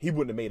 10, he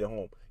wouldn't have made it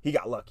home. He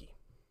got lucky.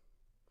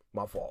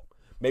 My fault.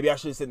 Maybe I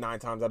should have said 9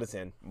 times out of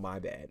 10. My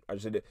bad. I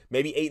should have,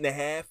 maybe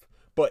 8.5,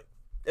 but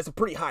that's a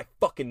pretty high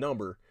fucking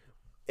number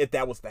if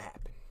that was to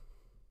happen.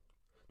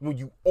 When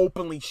you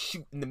openly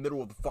shoot in the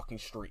middle of the fucking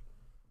street.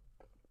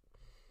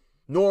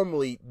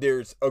 Normally,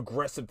 there's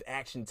aggressive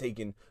action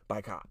taken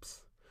by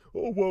cops.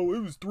 Oh, well,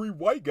 it was 3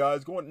 white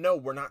guys going. No,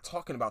 we're not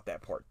talking about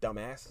that part,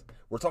 dumbass.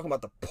 We're talking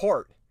about the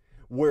part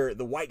where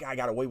the white guy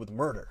got away with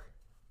murder.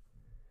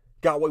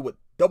 Got away with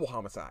double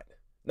homicide.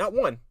 Not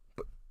 1,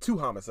 but 2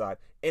 homicide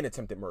and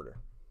attempted murder.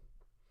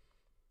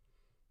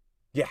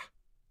 Yeah.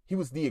 He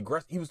was the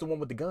one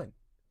with the gun.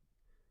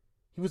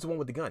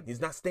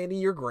 He's not standing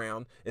your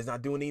ground. He's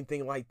not doing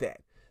anything like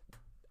that.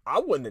 I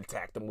wouldn't have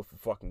attacked him with a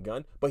fucking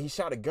gun, but he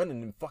shot a gun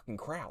in the fucking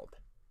crowd.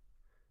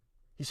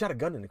 He shot a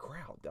gun in the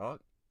crowd,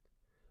 dog.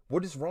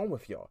 What is wrong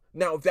with y'all?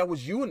 Now, if that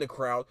was you in the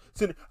crowd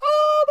saying,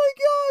 oh my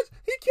gosh,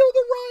 he killed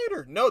a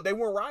rioter. No, they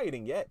weren't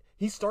rioting yet.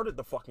 He started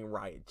the fucking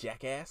riot,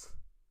 jackass.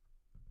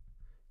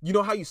 You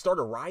know how you start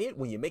a riot?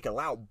 When you make a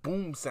loud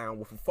boom sound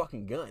with a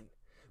fucking gun.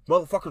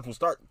 Motherfuckers will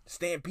start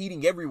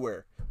stampeding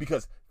everywhere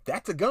because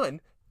that's a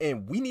gun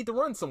and we need to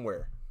run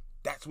somewhere.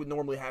 That's what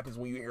normally happens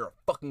when you hear a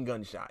fucking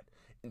gunshot.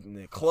 In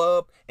the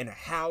club, in a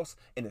house,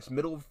 in this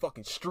middle of the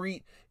fucking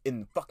street,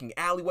 in the fucking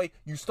alleyway,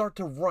 you start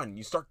to run,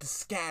 you start to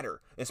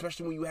scatter,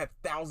 especially when you have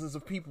thousands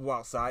of people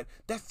outside.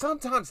 That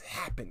sometimes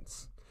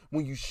happens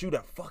when you shoot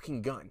a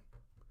fucking gun.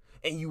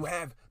 And you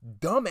have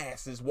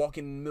dumbasses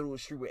walking in the middle of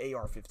the street with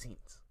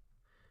AR-15s.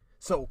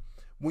 So,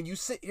 when you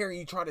sit here and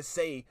you try to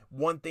say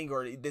one thing,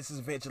 or this is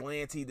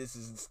vigilante, this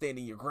is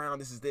standing your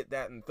ground, this is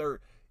that, and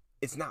third,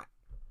 it's not.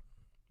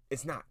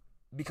 It's not.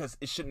 Because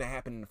it shouldn't have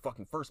happened in the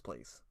fucking first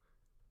place.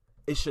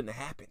 It shouldn't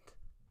have happened.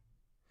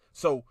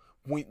 So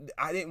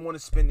I didn't want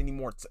to spend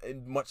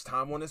much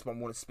time on this, but I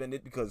want to spend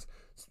it because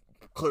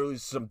clearly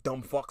there's some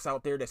dumb fucks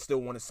out there that still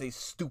want to say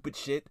stupid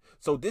shit.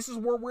 So this is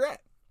where we're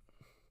at.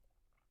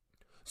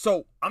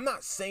 So I'm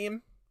not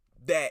saying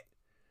that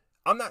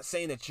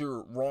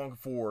you're wrong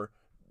for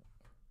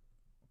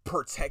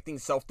protecting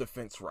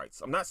self-defense rights.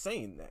 I'm not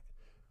saying that.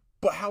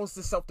 But how is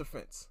this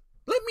self-defense?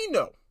 Let me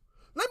know.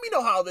 Let me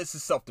know how this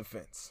is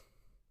self-defense.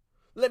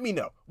 Let me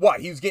know. What,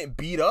 he was getting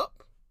beat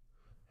up?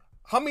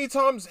 How many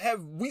times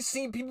have we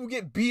seen people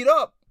get beat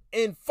up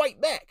and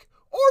fight back?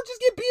 Or just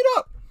get beat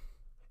up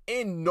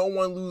and no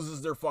one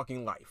loses their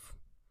fucking life?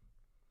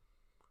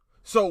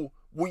 So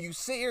when you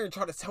sit here and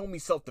try to tell me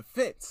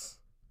self-defense,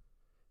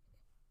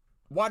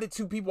 why did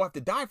 2 people have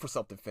to die for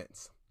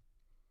self-defense?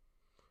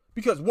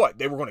 Because what?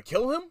 They were going to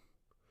kill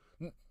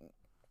him?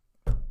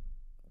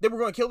 They were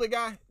going to kill the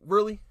guy?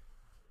 Really?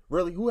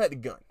 Really? Who had the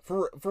gun?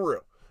 For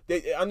real.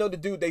 I know the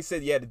dude, they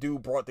said, yeah, the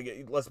dude brought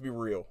the, let's be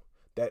real.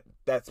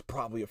 That's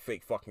probably a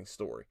fake fucking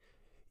story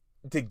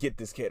to get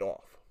this kid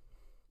off.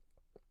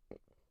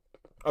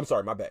 I'm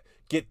sorry, my bad.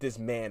 Get this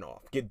man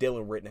off. Get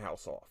Dylan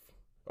Rittenhouse off.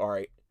 All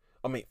right.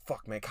 I mean,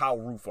 fuck, man. Kyle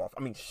Roof off.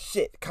 I mean,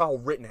 shit. Kyle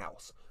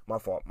Rittenhouse. My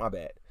fault. My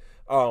bad.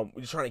 We're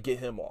just trying to get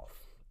him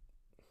off.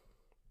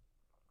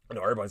 I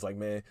know everybody's like,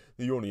 man,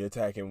 you only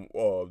attacking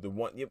the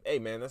one. Hey,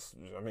 man, that's,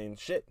 I mean,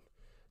 shit.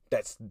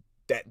 That's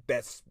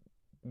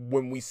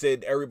when we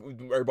said,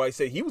 everybody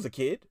said he was a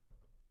kid.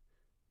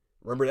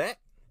 Remember that?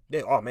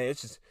 Yeah, oh, man,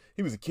 it's just,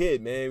 he was a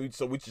kid, man.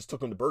 So we just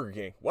took him to Burger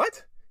King.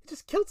 What? He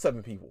just killed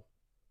 7 people.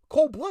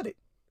 Cold-blooded.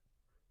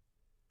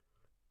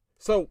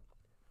 So,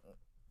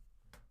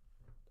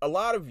 a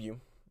lot of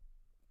you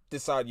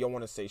decide you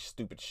want to say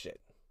stupid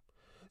shit.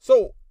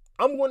 So,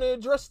 I'm going to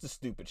address the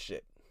stupid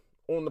shit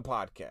on the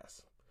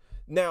podcast.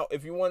 Now,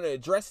 if you want to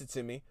address it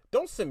to me,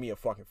 don't send me a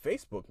fucking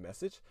Facebook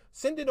message.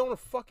 Send it on a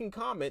fucking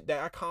comment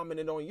that I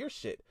commented on your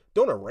shit.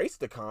 Don't erase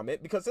the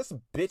comment because that's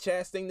a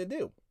bitch-ass thing to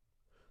do.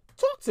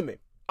 Talk to me.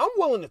 I'm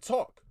willing to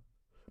talk.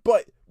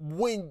 But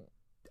when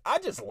I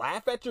just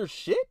laugh at your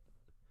shit,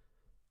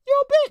 yo,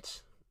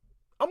 bitch,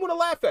 I'm going to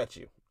laugh at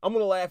you. I'm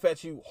going to laugh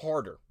at you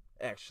harder,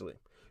 actually.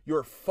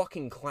 You're a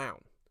fucking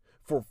clown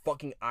for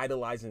fucking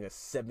idolizing a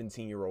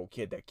 17-year-old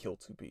kid that killed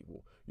 2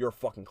 people. You're a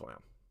fucking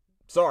clown.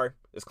 Sorry,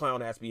 this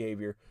clown-ass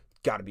behavior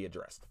got to be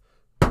addressed.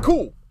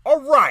 Cool.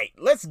 All right,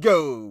 let's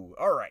go.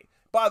 All right.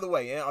 By the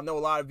way, I know a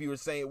lot of you are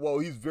saying, well,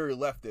 he's very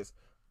leftist.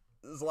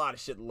 There's a lot of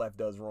shit the left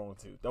does wrong,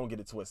 too. Don't get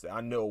it twisted.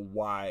 I know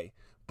why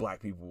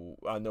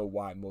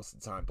most of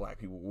the time black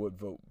people would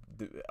vote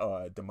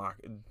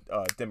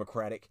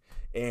Democratic.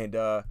 And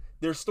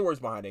there's stories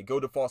behind it. Go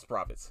to False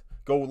Prophets.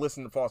 Go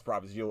listen to False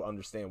Prophets. You'll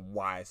understand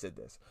why I said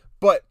this.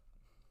 But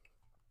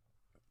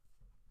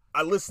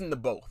I listen to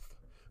both.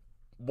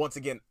 Once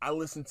again, I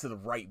listen to the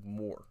right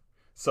more.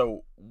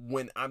 So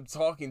when I'm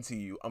talking to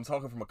you, I'm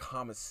talking from a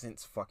common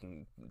sense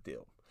fucking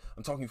deal.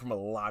 I'm talking from a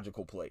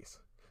logical place.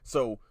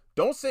 So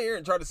don't sit here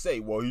and try to say,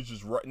 well, he's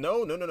just right.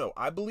 No.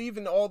 I believe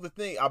in all the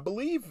things. I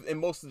believe in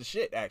most of the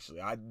shit, actually.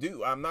 I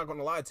do. I'm not going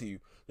to lie to you.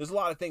 There's a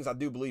lot of things I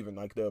do believe in.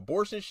 Like the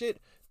abortion shit,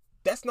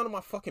 that's none of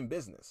my fucking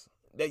business.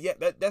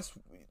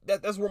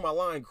 That's where my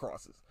line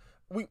crosses.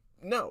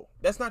 No,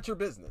 that's not your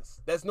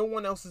business. That's no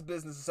one else's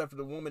business except for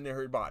the woman and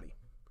her body.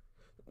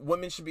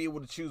 Women should be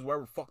able to choose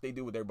whatever the fuck they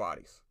do with their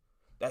bodies.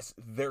 That's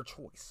their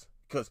choice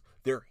because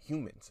they're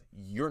humans.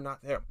 You're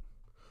not them.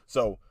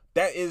 So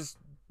that is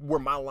where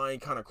my line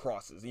kind of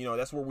crosses. You know,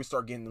 that's where we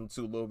start getting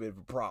into a little bit of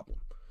a problem.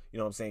 You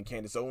know what I'm saying?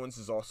 Candace Owens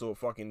is also a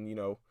fucking, you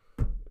know,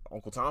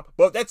 Uncle Tom.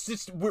 But that's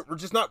just, we're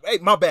just not, hey,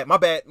 my bad.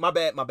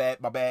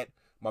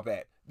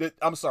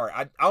 I'm sorry.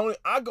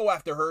 I go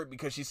after her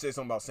because she said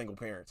something about single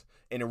parents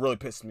and it really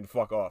pisses me the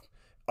fuck off.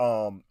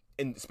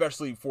 And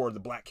especially for the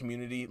black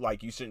community,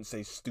 like, you shouldn't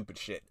say stupid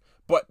shit.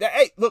 But,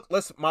 hey, look,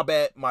 listen, my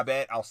bad.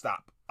 I'll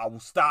stop. I will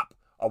stop.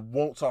 I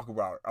won't talk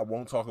about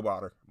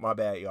her. My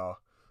bad, y'all.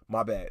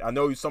 My bad. I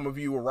know some of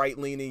you are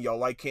right-leaning. Y'all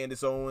like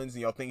Candace Owens,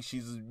 and y'all think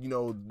she's, you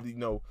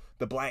know,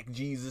 the black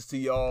Jesus to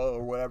y'all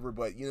or whatever,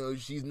 but, you know,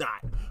 she's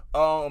not.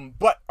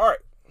 But, all right.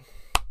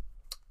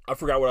 I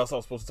forgot what else I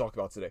was supposed to talk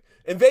about today.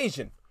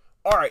 Invasion.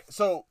 All right,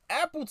 so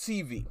Apple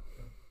TV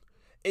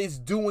is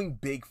doing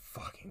big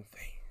fucking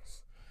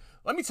things.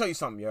 Let me tell you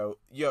something, yo.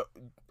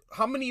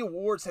 How many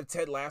awards have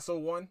Ted Lasso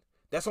won?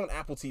 That's on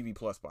Apple TV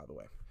Plus, by the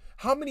way.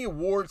 How many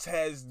awards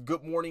has the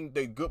Good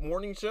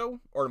Morning Show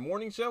or the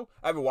Morning Show?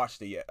 I haven't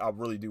watched it yet. I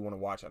really do want to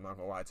watch it. I'm not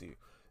gonna lie to you.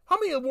 How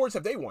many awards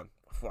have they won?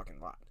 A fucking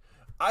lot.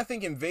 I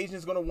think Invasion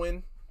is gonna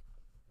win.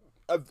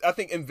 I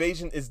think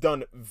Invasion is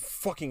done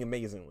fucking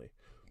amazingly.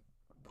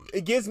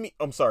 It gives me.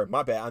 I'm sorry,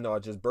 my bad. I know I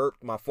just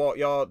burped. My fault,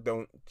 y'all.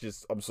 Don't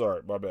just. I'm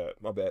sorry, my bad.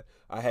 My bad.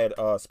 I had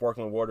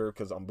sparkling water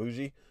because I'm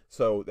bougie,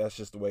 so that's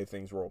just the way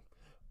things roll.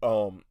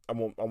 I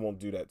won't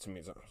do that too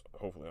many times.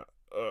 Hopefully not.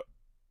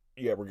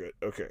 Yeah, we're good.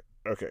 Okay,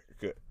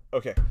 good.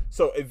 Okay,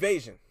 so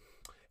Invasion.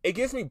 It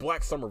gives me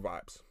Black Summer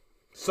vibes.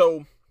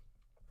 So,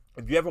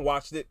 if you haven't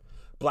watched it,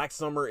 Black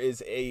Summer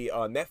is a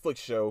Netflix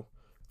show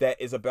that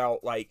is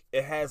about, like,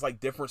 it has like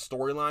different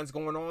storylines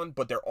going on,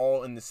 but they're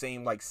all in the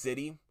same like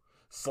city.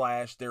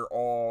 / they're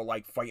all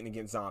like fighting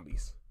against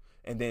zombies,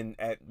 and then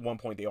at one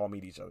point they all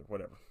meet each other,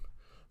 whatever.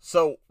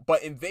 So,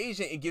 but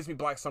Invasion, it gives me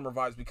Black Summer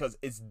vibes because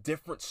it's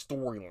different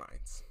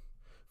storylines.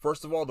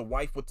 First of all, the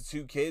wife with the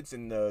 2 kids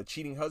and the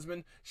cheating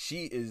husband,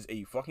 she is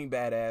a fucking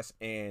badass,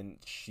 and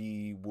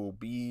she will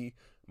be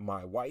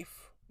my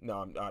wife.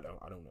 No, I don't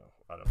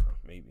know.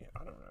 Maybe,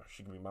 I don't know.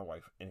 She can be my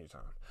wife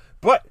anytime.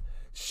 But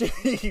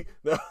she,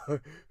 no,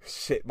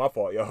 shit, my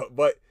fault, y'all.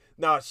 But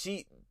nah,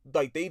 she,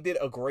 like, they did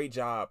a great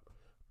job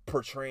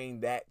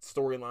portraying that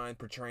storyline,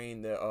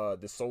 portraying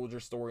the soldier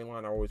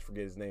storyline. I always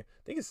forget his name.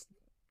 I think it's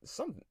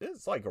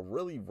like a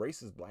really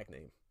racist black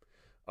name.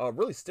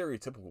 Really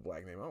stereotypical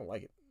black name. I don't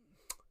like it.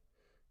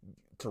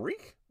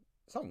 Tariq?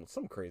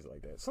 Something crazy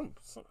like that. Some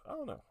I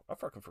don't know. I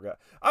fucking forgot.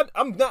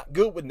 I'm not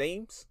good with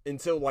names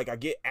until like I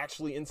get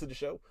actually into the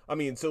show. I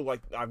mean, until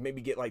like I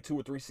maybe get like 2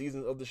 or 3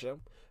 seasons of the show.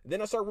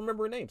 Then I start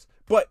remembering names.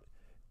 But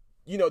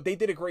you know, they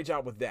did a great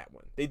job with that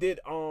one. They did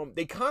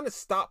they kind of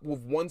stopped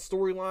with one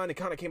storyline. It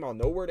kind of came out of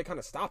nowhere. They kind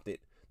of stopped it.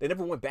 They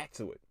never went back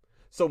to it.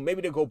 So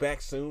maybe they'll go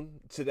back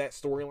soon to that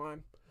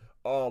storyline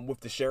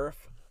with the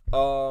sheriff.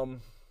 There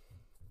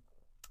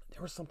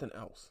was something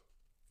else.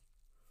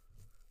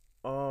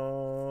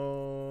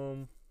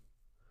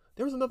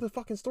 There was another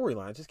fucking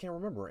storyline. I just can't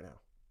remember right now.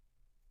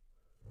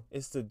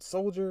 It's the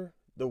soldier,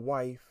 the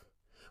wife.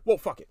 Well,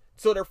 fuck it.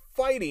 So they're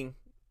fighting.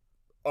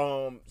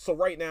 So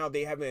right now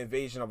they have an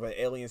invasion of an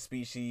alien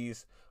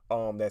species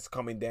that's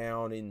coming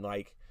down, and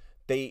like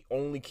they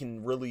only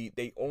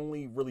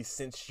really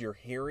sense your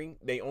hearing.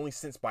 They only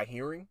sense by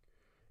hearing,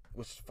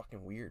 which is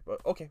fucking weird,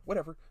 but okay,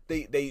 whatever.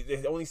 They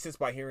only sense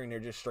by hearing. They're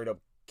just straight up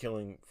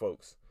killing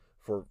folks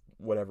for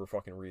whatever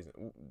fucking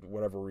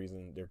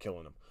reason they're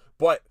killing them.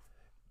 But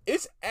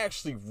it's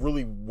actually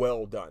really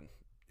well done.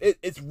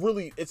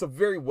 It's a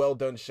very well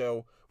done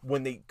show.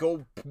 When they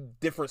go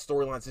different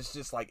storylines, it's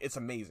just like, it's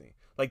amazing.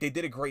 Like, they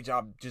did a great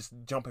job just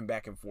jumping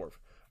back and forth.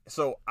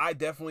 So I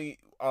definitely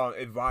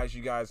advise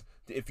you guys,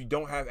 if you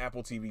don't have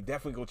Apple TV,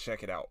 definitely go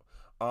check it out.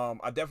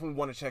 I definitely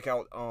want to check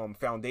out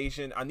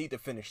Foundation. I need to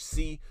finish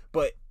C,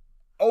 but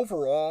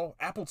overall,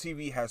 Apple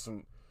TV has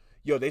some.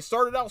 They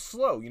started out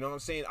slow. You know what I'm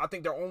saying? I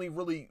think they're only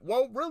really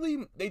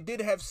they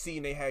did have C,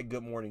 and they had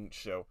Good Morning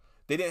Show.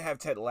 They didn't have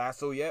Ted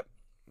Lasso yet,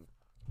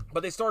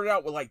 but they started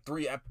out with like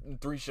three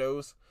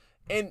shows.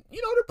 And,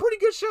 they're pretty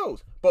good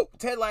shows. But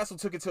Ted Lasso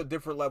took it to a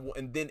different level,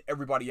 and then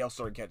everybody else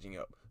started catching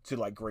up to,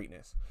 like,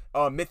 greatness.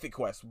 Mythic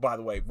Quest, by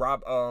the way.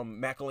 Rob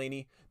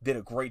McElhenney did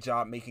a great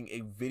job making a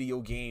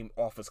video game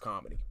office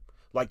comedy.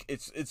 Like,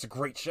 it's a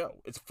great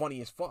show. It's funny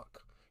as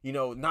fuck.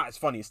 Not as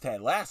funny as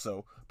Ted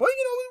Lasso, but,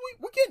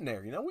 we're getting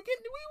there, we keep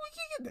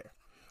getting there.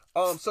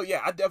 So,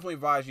 yeah, I definitely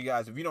advise you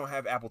guys, if you don't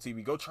have Apple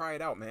TV, go try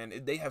it out, man.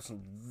 They have some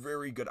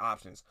very good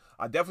options.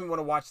 I definitely want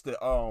to watch the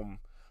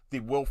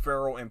Will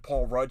Ferrell and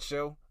Paul Rudd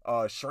show.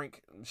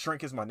 Shrink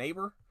is My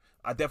Neighbor.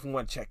 I definitely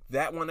want to check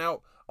that one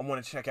out. I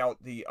want to check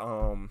out the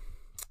I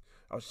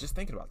was just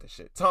thinking about this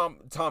shit.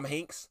 Tom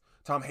Hanks.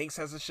 Tom Hanks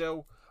has a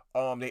show.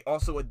 They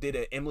also did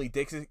an Emily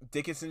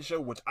Dickinson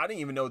show, which I didn't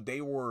even know they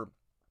were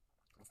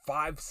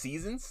 5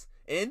 seasons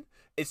in.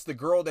 It's the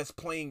girl that's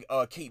playing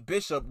Kate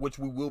Bishop, which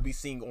we will be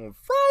seeing on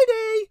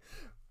Friday.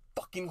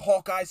 Fucking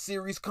Hawkeye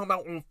series come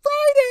out on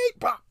Friday.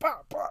 Pop,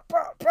 pop, pop,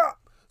 pop, pop.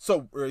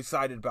 So we're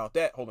excited about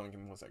that. Hold on, give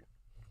me 1 second.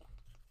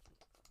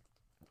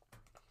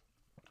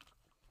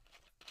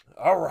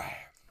 All right.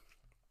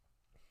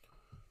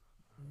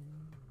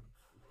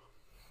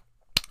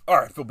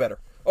 I feel better.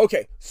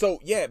 Okay,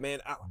 so yeah, man.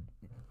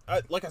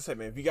 I like I said,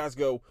 man, if you guys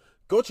go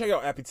check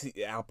out Apple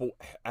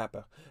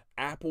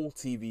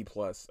TV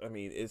Plus. I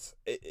mean, it's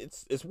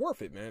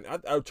worth it, man.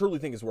 I truly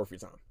think it's worth your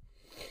time.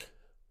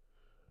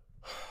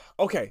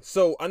 Okay,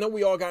 so I know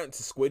we all got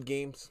into Squid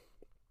Games.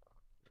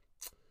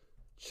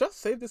 Should I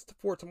save this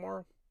for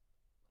tomorrow?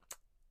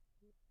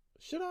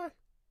 Should I?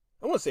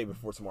 I want to save it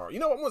for tomorrow. I'm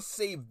going to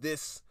save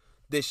this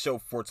show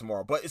for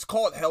tomorrow. But it's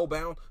called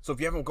Hellbound. So if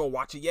you haven't go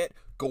watch it yet,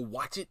 go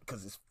watch it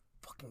because it's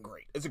fucking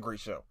great. It's a great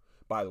show,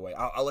 by the way.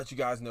 I'll let you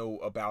guys know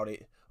about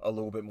it a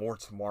little bit more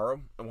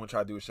tomorrow. I'm going to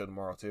try to do a show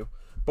tomorrow too.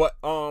 But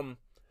I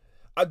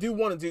do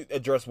want to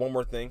address one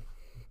more thing.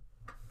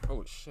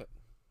 Oh, shit.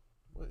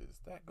 What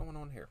is that going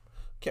on here?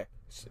 Okay.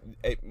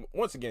 Hey,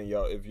 once again,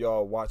 y'all, if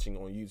y'all watching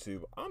on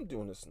YouTube, I'm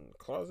doing this in the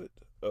closet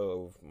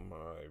of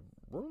my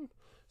room.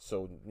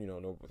 So,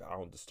 no, I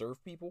don't disturb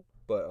people.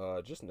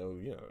 But just know,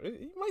 you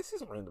might see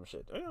some random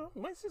shit. You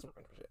might see some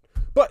random shit.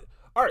 But,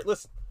 all right,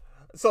 listen.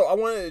 So I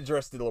want to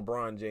address the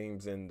LeBron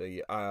James and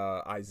the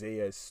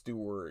Isaiah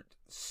Stewart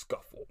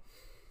scuffle.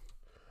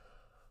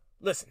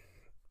 Listen,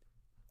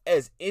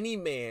 as any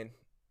man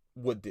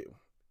would do,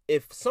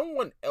 if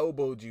someone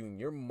elbowed you in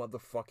your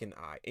motherfucking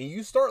eye and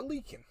you start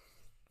leaking,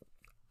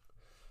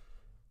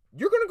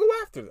 you're going to go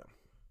after them.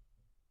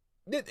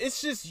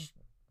 It's just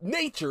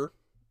nature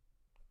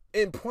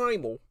and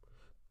primal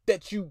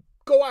that you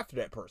go after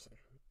that person.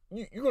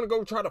 You're going to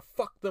go try to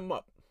fuck them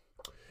up.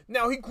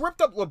 Now, he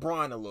gripped up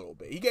LeBron a little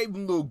bit. He gave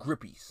him little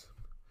grippies.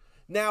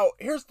 Now,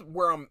 here's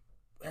where I'm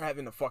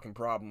having a fucking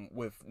problem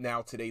with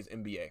now today's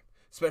NBA.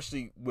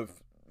 Especially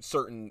with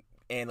certain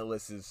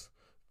analysts'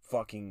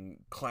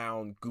 fucking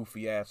clown,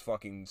 goofy-ass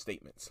fucking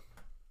statements.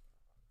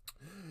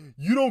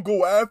 You don't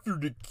go after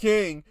the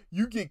king,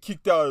 you get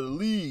kicked out of the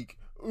league.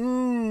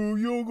 Ooh,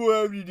 you don't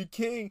go after the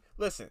king.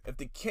 Listen, if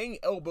the king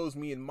elbows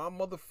me in my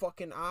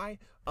motherfucking eye,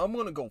 I'm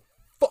gonna go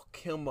fuck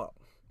him up.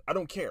 I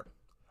don't care.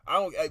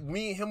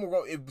 Me and him are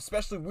going,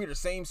 especially if we're the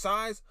same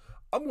size,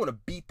 I'm gonna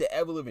beat the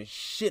ever-living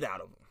shit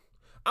out of him.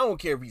 I don't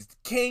care if he's the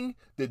king,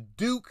 the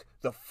duke,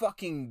 the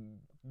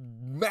fucking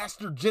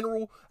master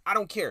general. I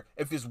don't care.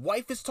 If his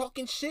wife is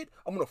talking shit,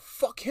 I'm gonna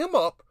fuck him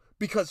up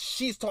because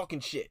she's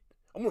talking shit.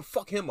 I'm gonna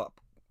fuck him up.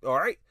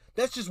 Alright?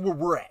 That's just where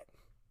we're at.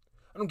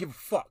 I don't give a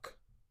fuck.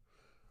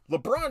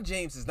 LeBron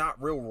James is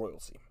not real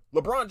royalty.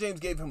 LeBron James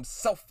gave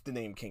himself the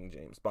name King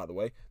James, by the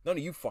way. None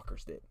of you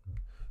fuckers did.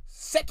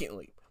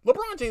 Secondly,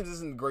 LeBron James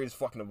isn't the greatest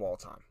fucking of all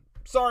time.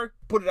 Sorry,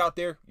 put it out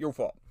there. Your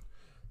fault.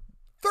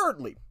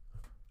 Thirdly,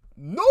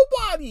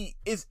 nobody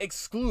is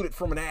excluded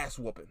from an ass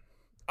whooping.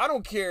 I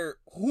don't care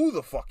who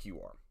the fuck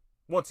you are.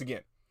 Once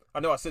again, I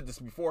know I said this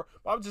before,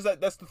 but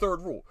that's the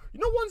third rule.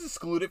 No one's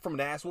excluded from an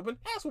ass whooping.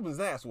 Ass whooping is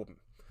an ass whooping.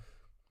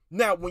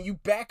 Now, when you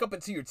back up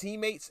into your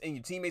teammates, and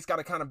your teammates got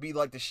to kind of be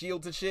like the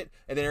shields and shit,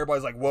 and then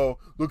everybody's like, whoa,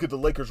 look at the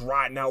Lakers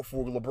riding out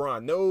for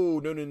LeBron.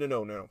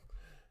 No.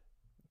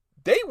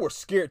 They were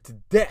scared to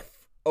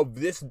death of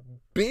this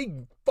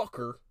big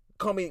fucker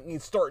coming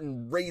and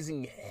starting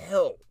raising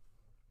hell.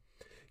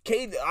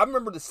 Cade, I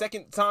remember the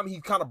second time he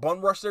kind of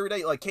bum rushed every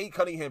day. Like, Cade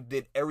Cunningham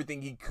did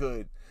everything he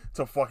could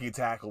to fucking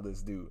tackle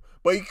this dude,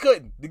 but he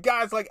couldn't. The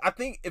guy's like, I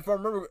think if I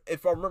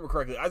remember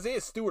correctly,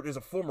 Isaiah Stewart is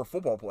a former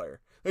football player.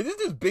 Like, this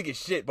dude's big as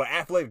shit, but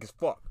athletic as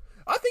fuck.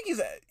 I think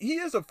he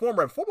is a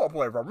former football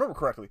player if I remember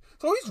correctly.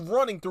 So he's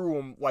running through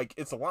him like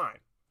it's a line.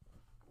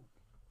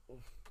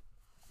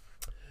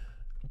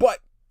 But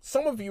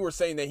some of you are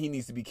saying that he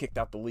needs to be kicked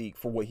out the league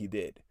for what he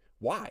did.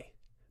 Why?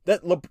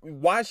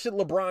 Why should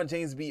LeBron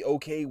James be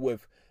okay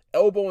with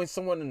elbowing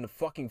someone in the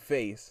fucking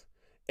face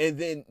and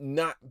then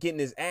not getting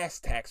his ass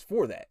taxed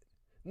for that?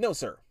 No,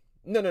 sir.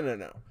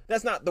 No.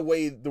 That's not the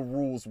way the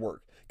rules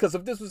work. Because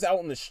if this was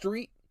out in the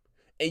street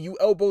and you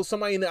elbow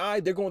somebody in the eye,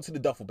 they're going to the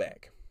duffel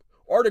bag.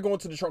 Or they're going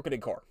to the trunk of their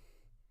car.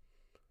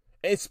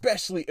 And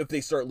especially if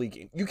they start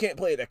leaking. You can't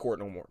play at that court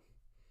no more.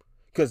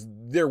 Because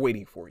they're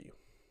waiting for you.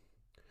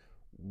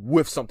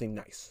 With something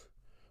nice.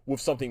 With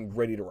something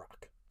ready to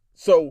rock.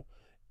 So,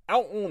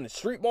 out on the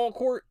street ball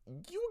court,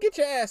 you will get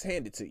your ass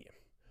handed to you.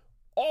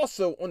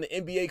 Also, on the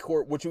NBA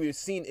court, which we have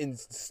seen in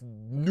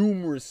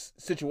numerous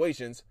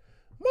situations,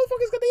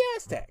 motherfuckers got their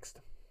ass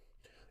taxed.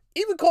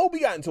 Even Kobe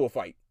got into a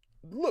fight.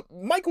 Look,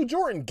 Michael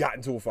Jordan got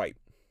into a fight.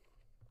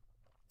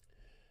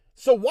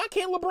 So why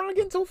can't LeBron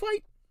get into a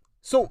fight?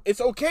 So it's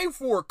okay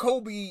for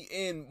Kobe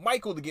and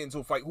Michael to get into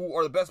a fight, who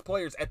are the best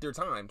players at their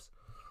times.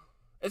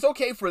 It's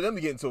okay for them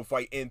to get into a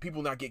fight and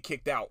people not get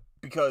kicked out,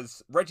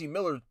 because Reggie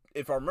Miller,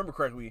 if I remember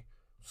correctly,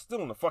 was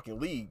still in the fucking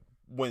league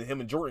when him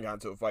and Jordan got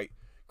into a fight.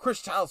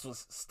 Chris Childs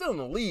was still in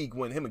the league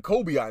when him and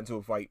Kobe got into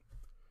a fight.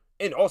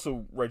 And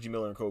also Reggie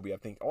Miller and Kobe, I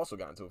think, also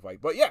got into a fight.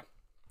 But yeah.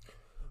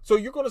 So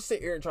you're going to sit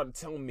here and try to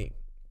tell me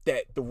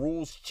that the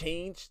rules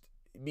changed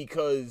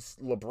because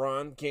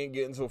LeBron can't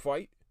get into a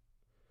fight?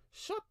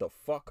 Shut the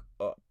fuck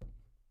up.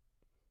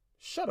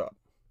 Shut up.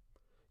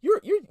 You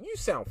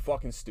sound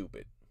fucking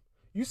stupid.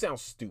 You sound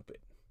stupid.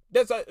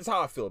 That's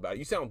how I feel about it.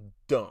 You sound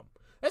dumb.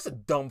 That's a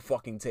dumb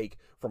fucking take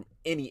from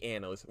any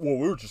analyst. Well,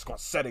 we're just going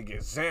to set an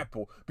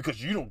example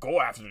because you don't go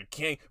after the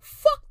king.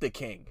 Fuck the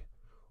king.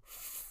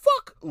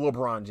 Fuck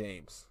LeBron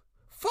James.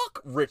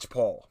 Fuck Rich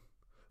Paul.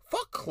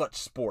 Fuck Clutch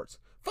Sports.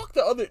 Fuck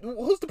the other...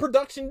 Who's the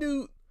production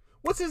dude?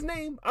 What's his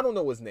name? I don't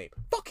know his name.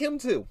 Fuck him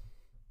too.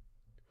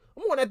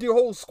 I'm going after your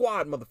whole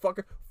squad,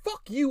 motherfucker.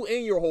 Fuck you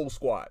and your whole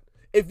squad.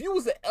 If you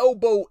was to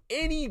elbow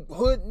any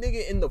hood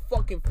nigga in the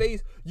fucking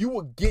face, you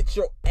would get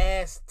your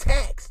ass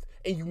taxed.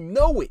 And you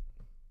know it.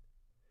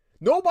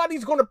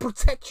 Nobody's going to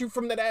protect you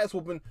from that ass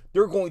whooping.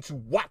 They're going to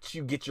watch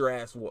you get your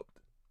ass whooped.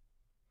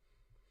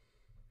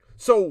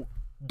 So,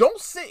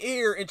 don't sit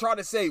here and try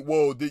to say,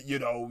 well,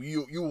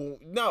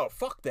 no,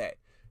 fuck that.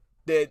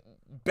 The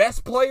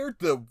best player,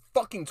 the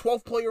fucking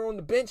 12th player on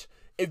the bench,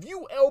 if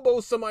you elbow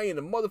somebody in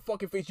the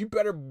motherfucking face, you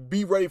better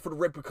be ready for the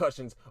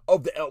repercussions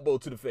of the elbow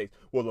to the face.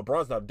 Well,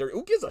 LeBron's not dirty.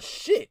 Who gives a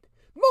shit?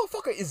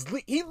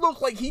 Motherfucker he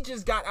looked like he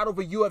just got out of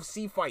a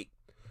UFC fight.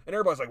 And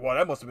everybody's like, well,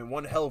 that must have been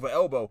one hell of an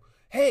elbow.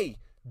 Hey,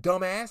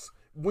 dumbass,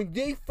 when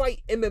they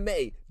fight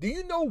MMA, do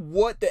you know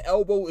what the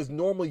elbow is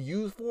normally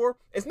used for?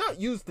 It's not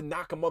used to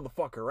knock a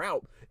motherfucker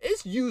out.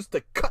 It's used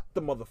to cut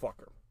the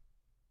motherfucker.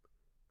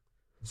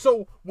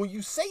 So when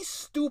you say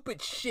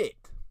stupid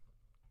shit,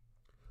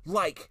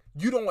 like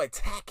you don't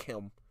attack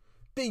him,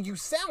 then you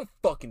sound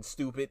fucking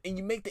stupid and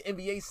you make the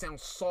NBA sound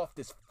soft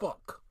as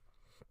fuck.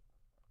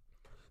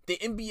 The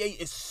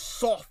NBA is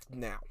soft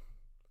now.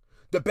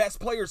 The best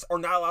players are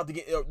not allowed to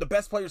get, the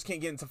best players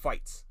can't get into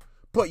fights.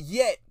 But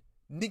yet,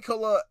 Jokic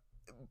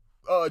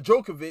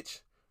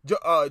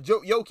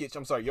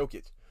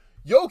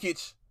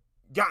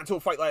got into a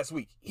fight last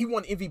week. He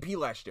won MVP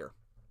last year.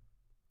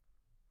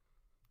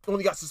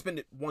 Only got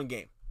suspended one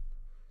game.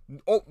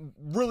 Oh,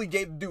 really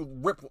gave the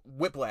dude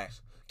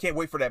whiplash. Can't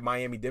wait for that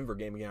Miami-Denver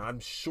game again. I'm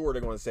sure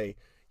they're going to say,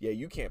 yeah,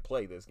 you can't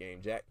play this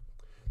game, Jack.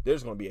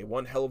 There's going to be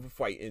one hell of a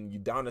fight in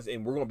Udonis,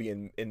 and we're going to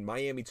be in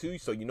Miami too.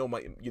 So you know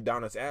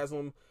Udonis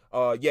Haslam.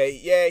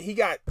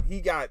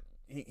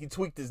 He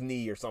tweaked his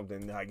knee or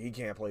something. Like he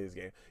can't play this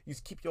game. You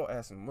just keep your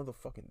ass in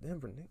motherfucking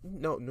Denver.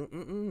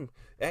 No.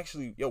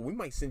 Actually, we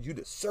might send you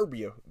to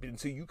Serbia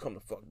until you come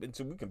to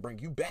until we can bring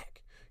you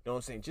back. You know what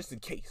I'm saying? Just in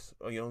case.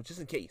 Just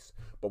in case.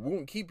 But we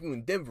won't keep you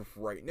in Denver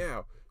for right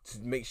now to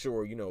make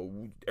sure,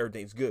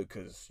 everything's good,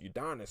 because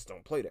Udonis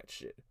don't play that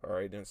shit. All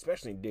right? And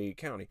especially in Dade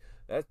County.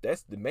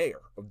 That's the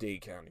mayor of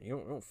Dade County.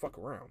 You don't fuck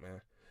around,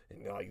 man.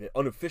 And like the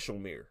unofficial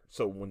mayor.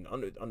 So when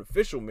the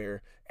unofficial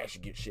mayor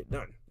actually gets shit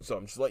done. So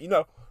I'm just letting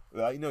you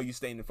know, you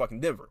stay in fucking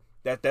Denver.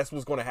 That's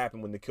what's going to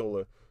happen when they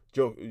kill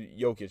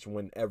Jokic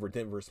whenever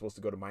Denver is supposed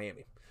to go to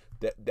Miami.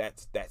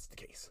 That's the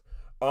case.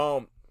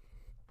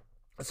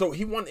 So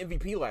he won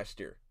MVP last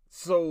year.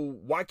 So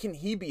why can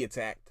he be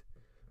attacked,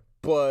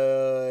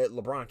 but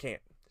LeBron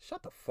can't?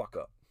 Shut the fuck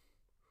up.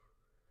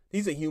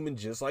 He's a human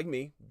just like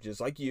me,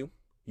 just like you.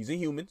 He's a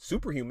human,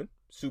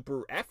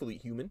 super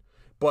athlete human,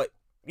 but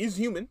he's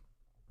human,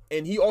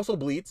 and he also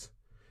bleeds.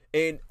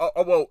 And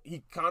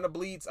he kind of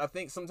bleeds, I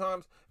think,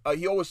 sometimes.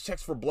 He always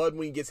checks for blood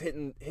when he gets hit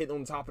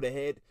on top of the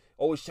head.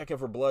 Always checking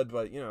for blood,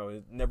 but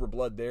never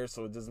blood there,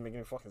 so it doesn't make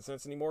any fucking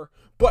sense anymore.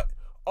 But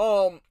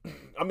I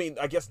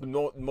guess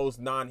the most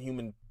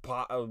non-human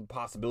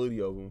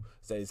possibility of him,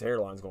 say his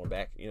hairline's going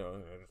back.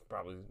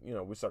 Probably,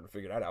 we're starting to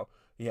figure that out.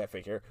 He had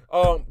fake hair.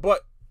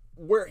 But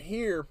we're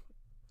here.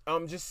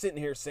 I'm just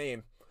sitting here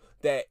saying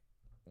that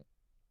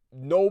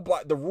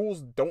the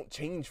rules don't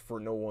change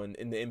for no one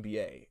in the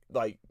NBA.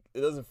 Like,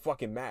 it doesn't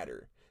fucking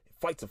matter.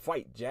 Fight's a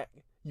fight, Jack.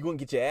 You gonna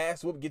get your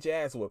ass whooped? Get your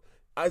ass whooped.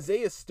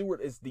 Isaiah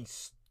Stewart is the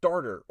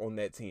starter on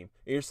that team.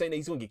 And you're saying that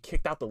he's gonna get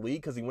kicked out the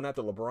league because he went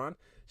after LeBron?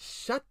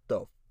 Shut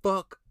the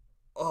fuck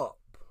up.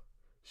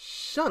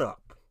 Shut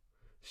up.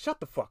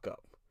 Shut the fuck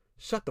up.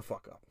 Shut the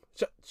fuck up.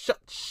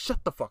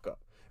 Shut the fuck up.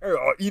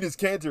 Enes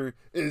Kanter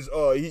is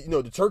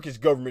the Turkish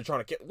government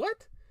trying to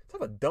what? What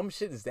type of dumb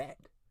shit is that?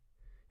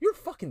 You're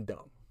fucking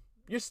dumb.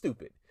 You're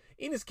stupid.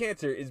 Enes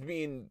Kanter is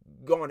being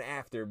gone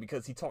after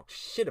because he talked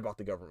shit about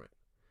the government.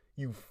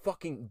 You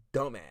fucking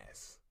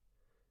dumbass.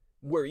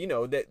 Where,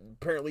 that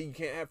apparently you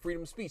can't have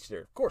freedom of speech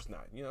there. Of course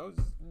not.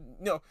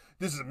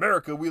 This is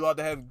America. We allowed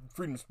to have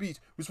freedom of speech.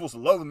 We're supposed to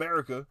love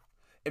America.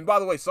 And by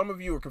the way, some of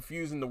you are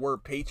confusing the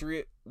word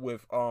patriot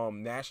with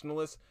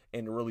nationalist,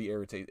 and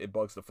it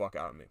bugs the fuck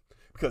out of me.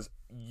 Because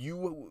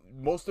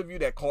most of you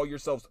that call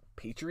yourselves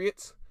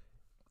patriots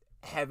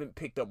haven't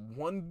picked up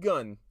one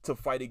gun to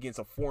fight against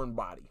a foreign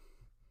body.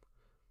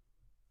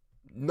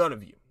 None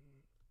of you.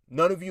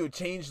 None of you have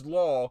changed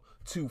law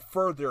to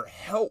further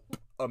help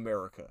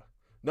America.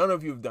 None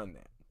of you have done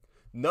that.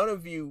 None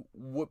of you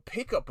would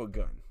pick up a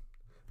gun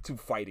to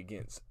fight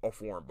against a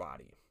foreign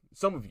body.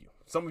 Some of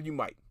you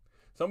might.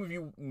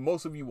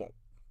 Most of you won't.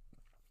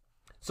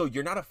 So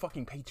you're not a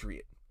fucking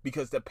patriot,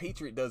 because the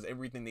patriot does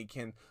everything they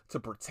can to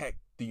protect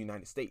the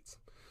United States.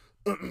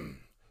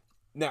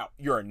 Now,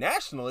 you're a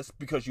nationalist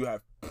because you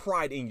have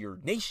pride in your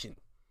nation.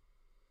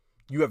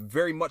 You have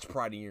very much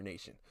pride in your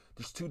nation.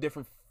 There's two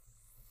different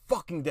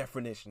fucking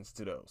definitions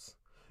to those.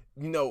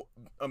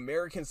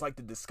 Americans like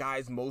to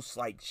disguise most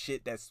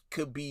shit that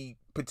could be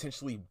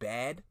potentially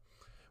bad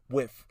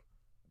with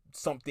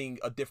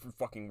a different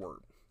fucking word.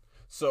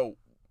 So,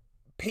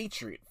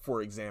 patriot,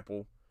 for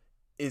example,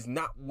 is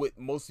not what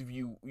most of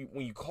you,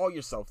 when you call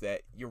yourself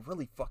that, you're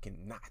really fucking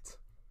not.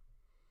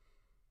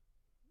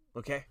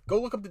 Okay? Go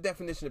look up the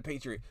definition of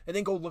patriot, and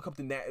then go look up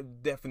the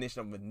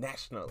definition of a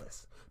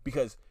nationalist,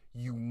 because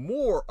you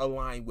more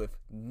align with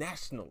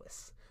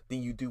nationalists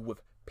than you do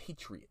with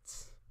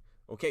patriots.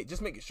 Okay?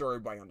 Just making sure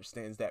everybody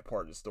understands that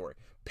part of the story.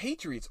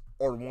 Patriots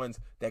are the ones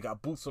that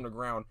got boots on the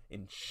ground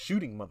and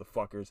shooting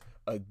motherfuckers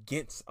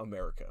against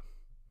America.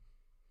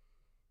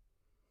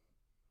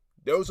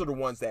 Those are the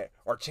ones that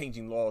are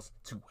changing laws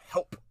to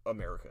help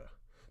America.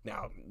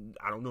 Now,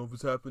 I don't know if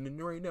it's happening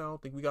right now. I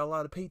think we got a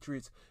lot of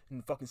patriots in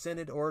the fucking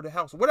Senate or the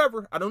House or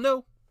whatever. I don't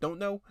know. Don't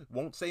know.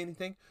 Won't say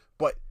anything.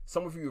 But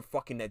some of you are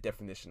fucking that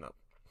definition up.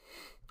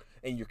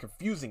 And you're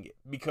confusing it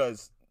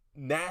because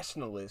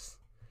nationalists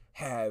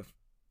have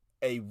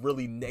a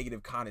really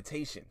negative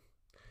connotation.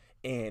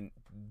 And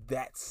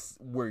that's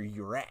where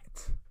you're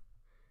at.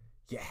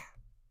 Yeah.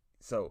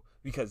 So,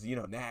 because, you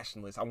know,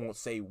 nationalist, I won't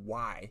say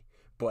why,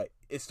 but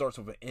it starts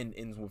with an N,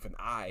 ends with an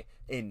I,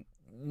 and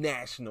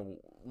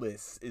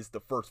nationalist is the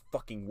first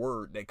fucking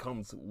word that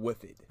comes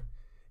with it.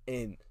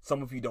 And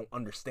some of you don't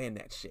understand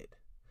that shit.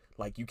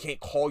 Like, you can't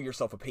call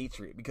yourself a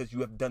patriot because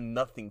you have done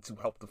nothing to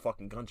help the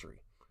fucking country.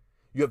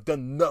 You have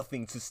done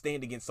nothing to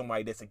stand against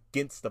somebody that's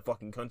against the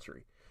fucking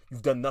country.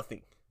 You've done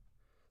nothing.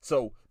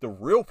 So, the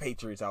real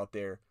patriots out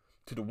there,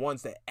 to the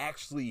ones that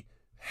actually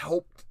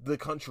helped the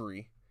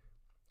country,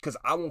 because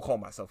I won't call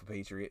myself a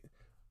patriot.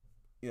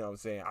 You know what I'm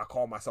saying? I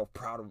call myself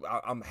proud of,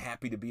 I'm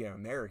happy to be an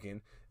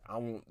American. I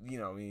won't, you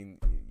know, I mean,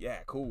 yeah,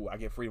 cool. I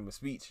get freedom of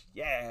speech.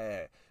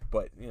 Yeah.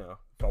 But, you know,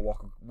 if I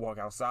walk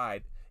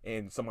outside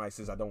and somebody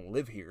says I don't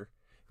live here,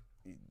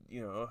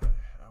 you know,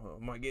 I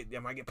might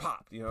get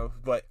popped, you know.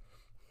 But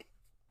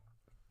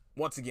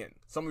once again,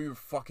 some of you are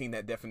fucking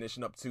that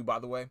definition up too, by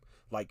the way.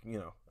 Like, you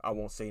know, I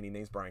won't say any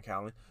names, Brian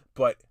Callen,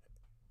 but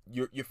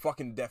you're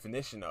fucking the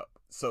definition up.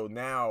 So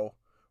now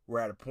we're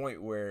at a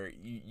point where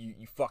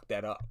you fuck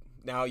that up.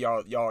 Now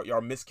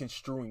y'all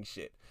misconstruing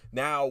shit.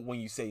 Now when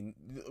you say,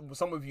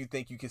 some of you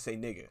think you can say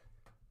nigga,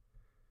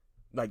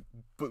 like,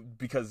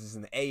 because it's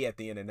an A at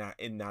the end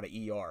and not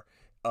an ER.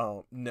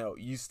 No,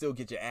 you still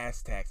get your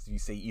ass taxed if you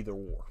say either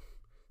or.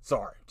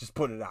 Sorry, just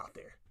put it out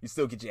there. You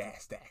still get your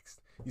ass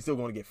taxed. You're still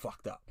gonna get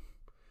fucked up.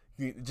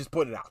 Just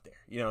put it out there.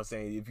 You know what I'm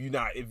saying? If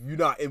you're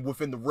not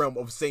within the realm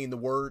of saying the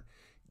word,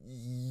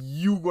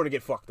 you're gonna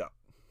get fucked up.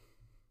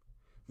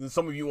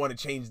 Some of you want to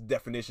change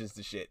definitions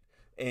to shit,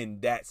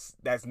 and that's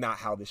not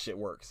how this shit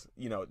works.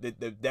 You know, the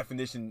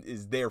definition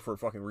is there for a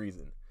fucking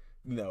reason.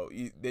 You know,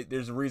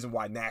 there's a reason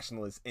why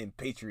nationalist and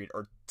patriot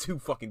are two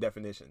fucking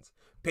definitions.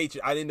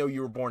 Patriot, I didn't know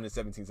you were born in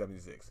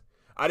 1776.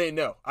 I didn't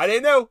know. I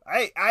didn't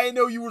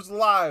know you was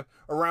alive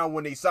around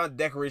when they signed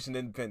the Declaration of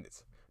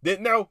Independence.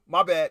 Didn't know.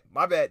 My bad.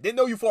 Didn't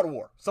know you fought a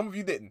war. Some of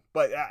you didn't,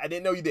 but I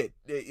didn't know you did.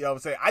 You know what I'm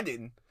saying? I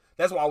didn't.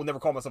 That's why I would never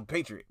call myself a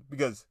patriot,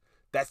 because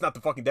that's not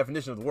the fucking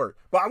definition of the word.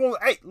 But I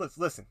won't. Hey,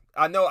 listen.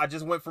 I know I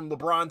just went from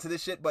LeBron to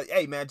this shit, but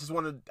hey, man, just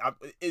want to.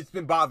 It's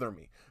been bothering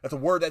me. That's a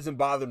word that's been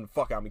bothering the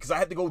fuck out of me, because I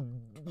had to go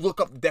look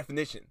up the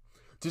definition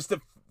just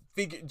to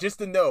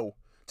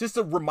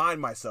remind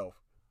myself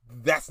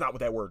that's not what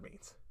that word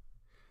means.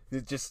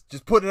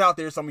 Just put it out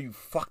there. Some of you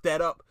fuck that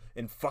up,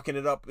 and fucking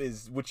it up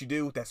is what you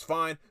do. That's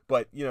fine,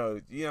 but you know,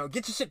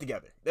 get your shit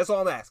together. That's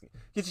all I'm asking.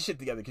 Get your shit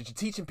together, because you're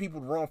teaching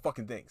people the wrong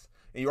fucking things,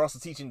 and you're also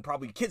teaching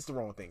probably kids the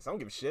wrong things. I don't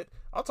give a shit.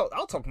 I'll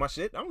talk my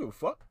shit. I don't give a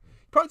fuck.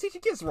 You're probably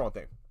teaching kids the wrong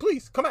thing.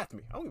 Please come after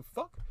me. I don't give a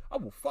fuck. I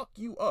will fuck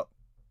you up.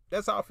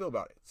 That's how I feel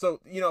about it. So,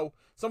 you know,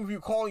 some of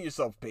you calling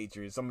yourself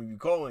patriots, some of you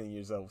calling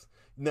yourselves,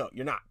 no,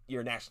 you're not.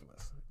 You're a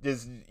nationalist.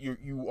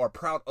 You are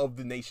proud of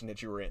the nation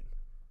that you're in.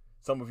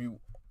 Some of you,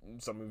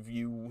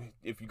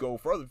 if you go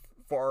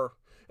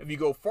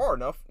far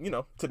enough, you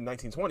know, to the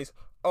 1920s,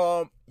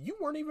 you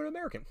weren't even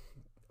American.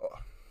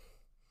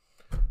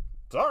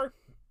 Sorry,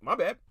 my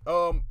bad.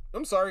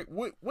 I'm sorry.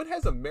 What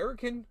has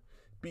American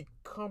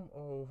become?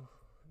 Oh,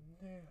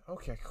 yeah.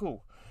 Okay,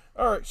 cool.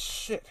 All right,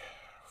 shit.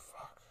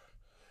 Fuck.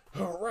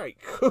 All right,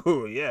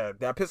 cool. Yeah,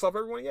 did I piss off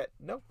everyone yet?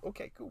 No.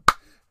 Okay, cool.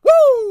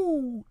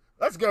 Woo!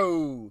 Let's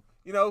go.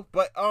 You know,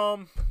 but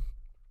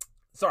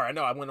sorry, I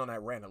know I went on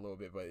that rant a little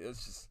bit, but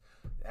it's just.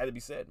 It had to be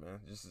said, man.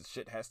 Just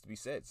shit has to be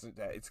said.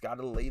 It's got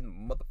to lay the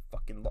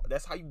motherfucking law.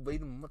 That's how you lay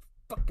the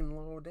motherfucking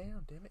law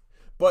down, damn it.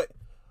 But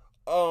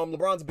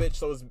LeBron's a bitch,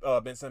 so is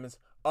Ben Simmons.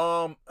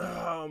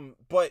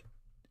 But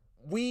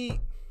we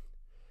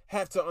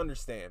have to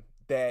understand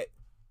that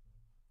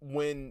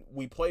when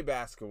we play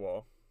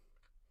basketball,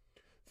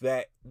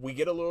 that we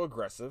get a little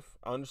aggressive,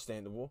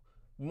 understandable.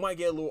 We might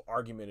get a little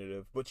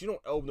argumentative, but you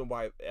don't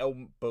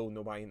elbow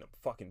nobody in the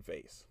fucking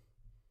face.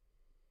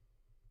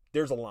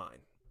 There's a line.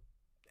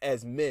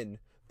 As men,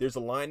 there's a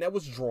line that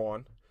was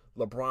drawn.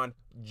 LeBron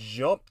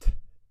jumped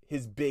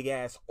his big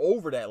ass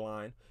over that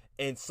line,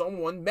 and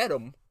someone met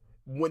him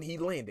when he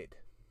landed.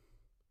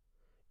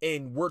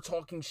 And we're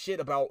talking shit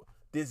about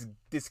this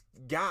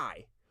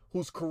guy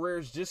whose career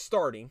is just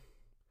starting,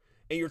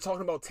 and you're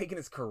talking about taking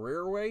his career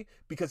away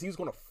because he was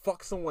gonna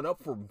fuck someone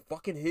up for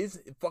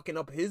fucking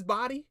up his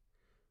body?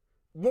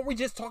 Weren't we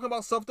just talking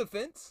about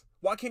self-defense?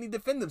 Why can't he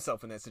defend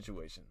himself in that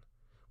situation?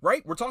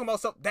 Right? We're talking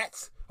about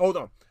hold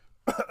on.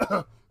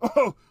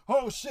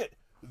 oh shit.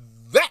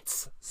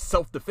 That's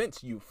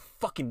self-defense, you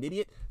fucking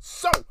idiot.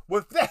 So,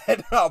 with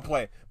that, I'll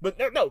play. But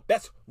no,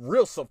 that's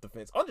real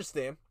self-defense.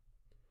 Understand.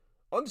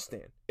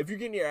 If you're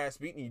getting your ass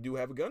beat and you do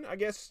have a gun, I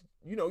guess,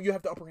 you know, you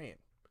have the upper hand.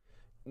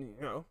 You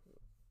know.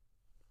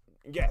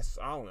 Yes,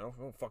 I don't know.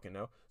 I don't fucking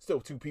know.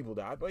 Still 2 people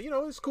died, but, you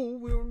know, it's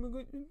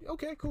cool.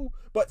 Okay, cool.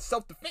 But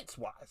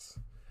self-defense-wise,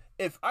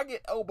 if I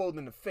get elbowed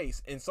in the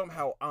face and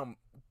somehow I'm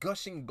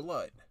gushing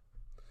blood,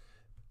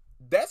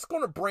 that's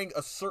going to bring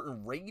a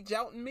certain rage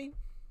out in me,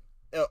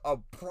 a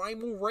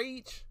primal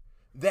rage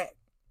that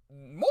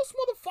most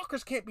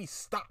motherfuckers can't be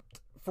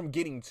stopped from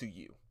getting to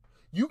you.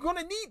 You're going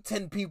to need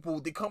 10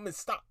 people to come and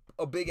stop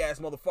a big-ass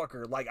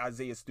motherfucker like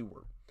Isaiah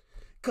Stewart.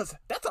 Because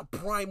that's a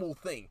primal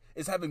thing,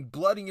 is having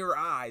blood in your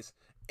eyes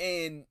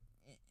and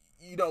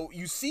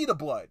you see the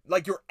blood.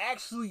 Like, you're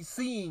actually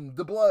seeing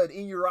the blood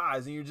in your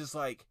eyes, and you're just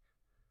like,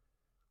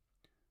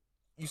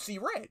 you see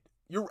red.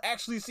 You're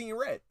actually seeing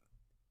red.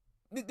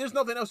 There's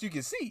nothing else you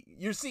can see.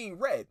 You're seeing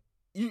red.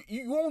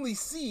 You only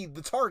see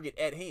the target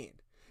at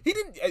hand. He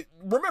didn't,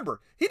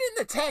 remember, he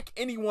didn't attack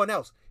anyone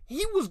else.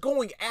 He was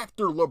going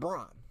after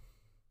LeBron.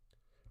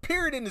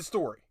 Period in the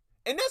story.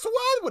 And that's what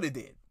I would have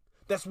did.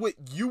 That's what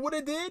you would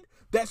have did.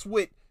 That's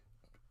what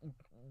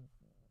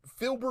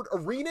Filbert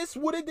Arenas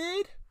would have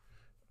did.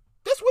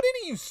 That's what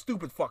any of you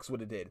stupid fucks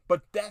would have did.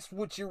 But that's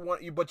what you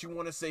want. But you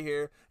want to sit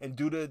here and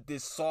do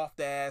this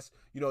soft ass.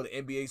 The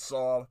NBA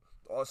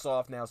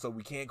soft now, so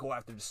we can't go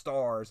after the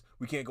stars.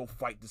 We can't go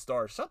fight the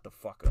stars. Shut the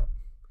fuck up.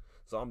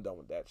 So I'm done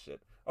with that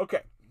shit.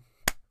 Okay.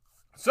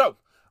 So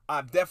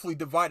I've definitely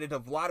divided a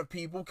lot of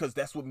people because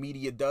that's what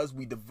media does.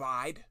 We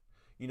divide.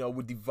 We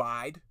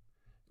divide.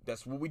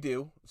 That's what we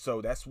do.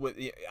 So that's what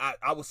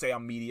I would say.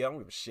 I'm media. I don't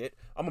give a shit.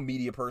 I'm a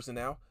media person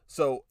now.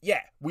 So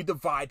yeah, we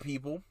divide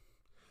people.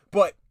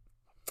 But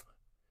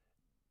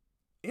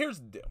here's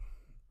the deal.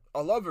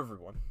 I love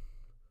everyone.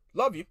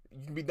 Love you.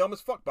 You can be dumb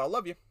as fuck, but I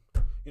love you.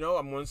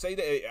 I'm going to say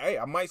that, hey,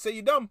 I might say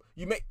you're dumb.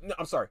 No,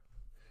 I'm sorry.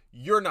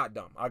 You're not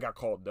dumb. I got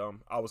called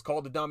dumb. I was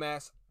called a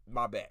dumbass.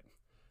 My bad.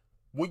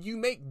 When you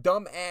make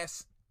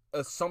dumbass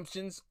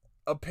assumptions,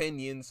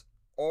 opinions,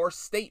 or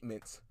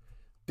statements,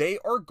 they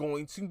are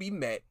going to be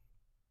met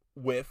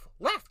with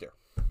laughter.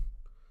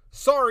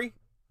 Sorry.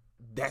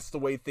 That's the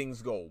way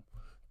things go.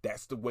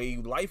 That's the way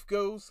life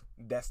goes.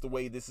 That's the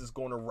way this is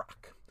going to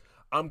rock.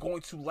 I'm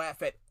going to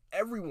laugh at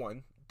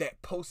everyone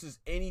that posts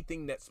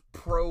anything that's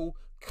pro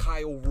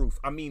Kyle Roof.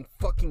 I mean,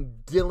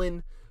 fucking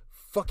Dylan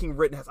fucking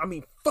Rittenhouse. I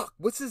mean, fuck.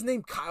 What's his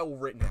name? Kyle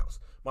Rittenhouse.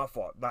 My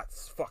fault. I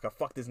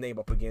fucked his name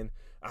up again.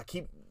 I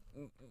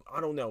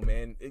don't know,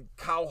 man.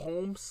 Kyle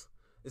Holmes?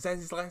 Is that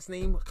his last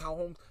name? Kyle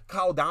Holmes?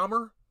 Kyle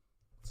Dahmer?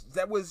 Is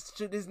that what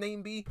should his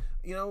name be?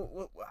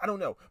 I don't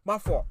know. My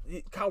fault.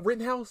 Kyle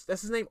Rittenhouse?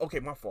 That's his name? Okay,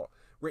 my fault.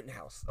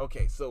 Rittenhouse.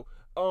 Okay, so,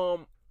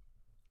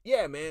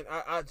 yeah, man.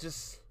 That's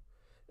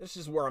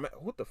just where I'm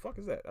at. What the fuck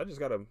is that? I just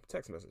got a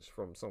text message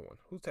from someone.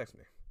 Who texted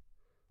me?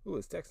 Who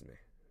is texting me?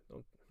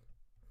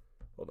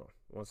 Hold on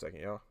 1 second,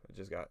 y'all. I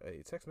just got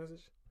a text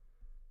message.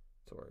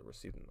 Tori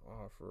received an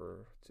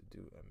offer to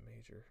do a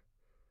major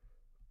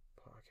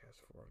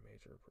podcast for a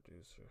major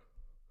producer.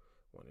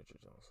 One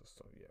introduction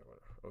stuff. Yeah,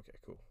 whatever. Okay,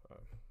 cool.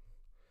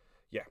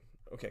 Yeah.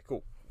 Okay,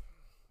 cool.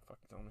 Fuck,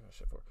 don't know that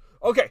shit for.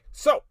 Okay,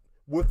 so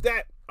with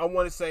that, I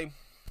want to say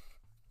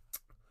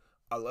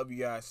I love you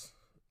guys.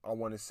 I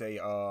want to say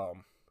I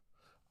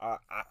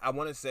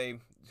want to say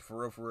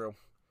for real.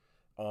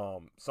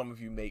 Some of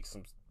you make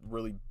some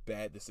really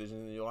bad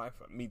decisions in your life.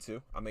 Me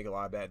too. I make a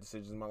lot of bad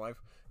decisions in my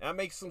life. And I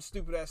make some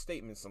stupid ass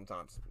statements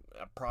sometimes.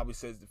 I probably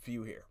says a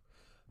few here.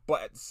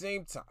 But at the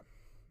same time,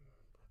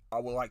 I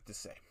would like to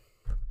say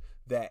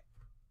that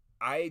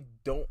I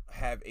don't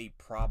have a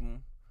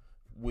problem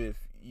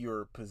with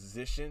your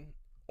position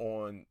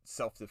on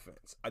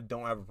self-defense. I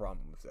don't have a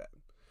problem with that.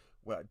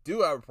 What I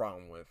do have a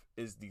problem with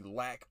is the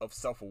lack of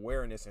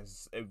self-awareness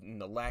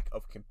and the lack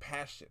of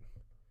compassion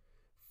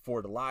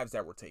for the lives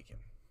that were taken.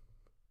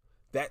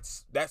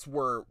 That's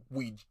where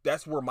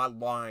my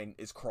line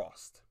is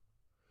crossed.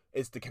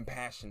 It's the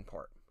compassion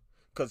part.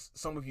 Because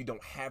some of you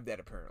don't have that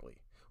apparently.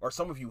 Or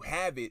some of you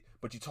have it,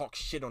 but you talk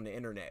shit on the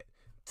internet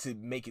to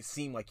make it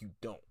seem like you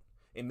don't.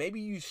 And maybe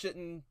you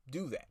shouldn't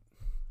do that.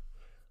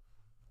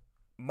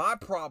 My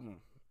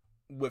problem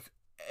with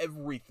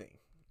everything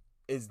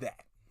is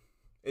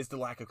the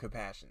lack of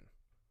compassion.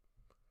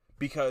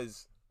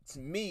 Because to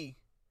me,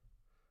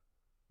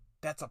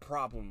 that's a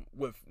problem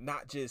with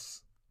not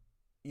just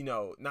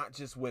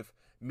with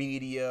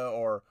media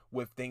or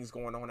with things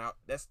going on out.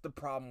 That's the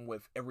problem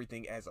with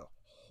everything as a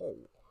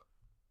whole.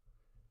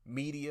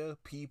 Media,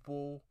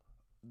 people,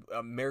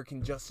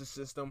 American justice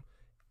system,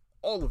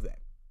 all of that.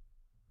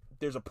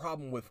 There's a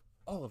problem with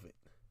all of it.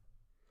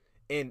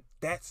 And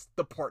that's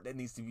the part that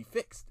needs to be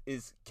fixed,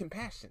 is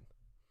compassion.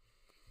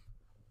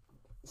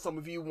 Some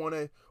of you want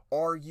to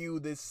argue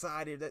this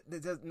side of that.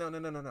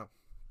 No.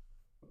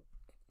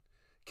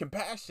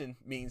 Compassion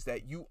means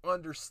that you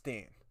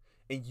understand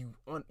and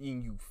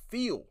you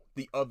feel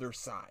the other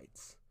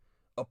side's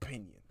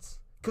opinions.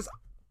 Because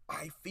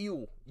I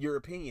feel your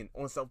opinion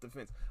on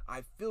self-defense.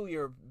 I feel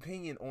your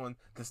opinion on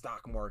the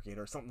stock market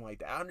or something like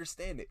that. I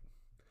understand it.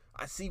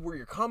 I see where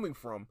you're coming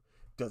from.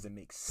 Does it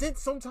make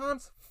sense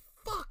sometimes?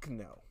 Fuck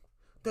no.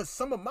 Does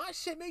some of my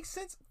shit make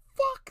sense?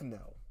 Fuck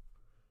no.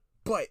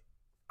 But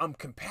I'm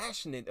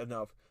compassionate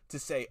enough to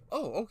say,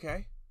 oh,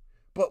 okay.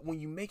 But when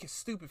you make a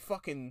stupid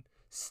fucking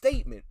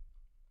statement,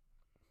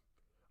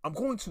 I'm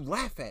going to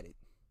laugh at it.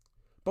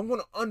 But I'm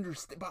going to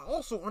understand. But I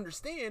also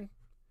understand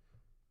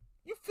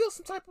you feel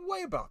some type of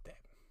way about that.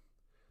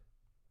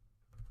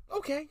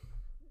 Okay.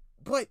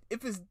 But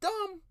if it's dumb,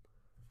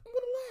 I'm going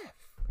to laugh.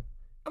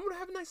 I'm going to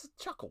have a nice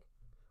chuckle.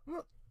 I'm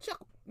going to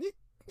chuckle. You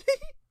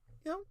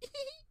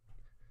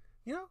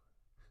know?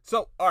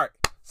 So, all right.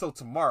 So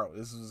tomorrow,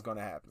 this is what's going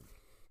to happen.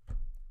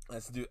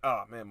 Let's do,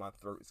 oh man, my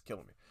throat is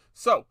killing me.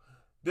 So,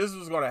 this is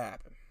what's going to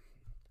happen.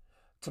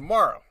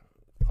 tomorrow,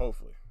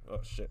 hopefully. Oh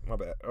shit, my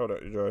bad. Hold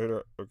on, did y'all hear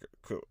that? Okay,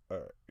 cool. All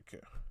right,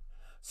 okay.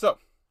 So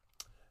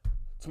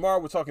tomorrow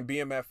we're talking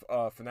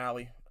BMF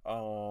finale.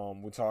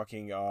 We're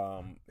talking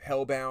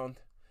Hellbound.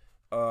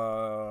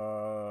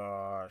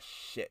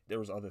 Shit, there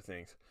was other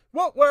things.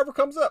 Well, whatever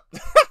comes up.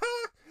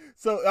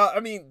 So, I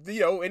mean,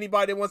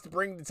 anybody that wants to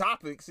bring the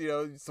topics,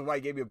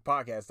 somebody gave me a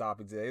podcast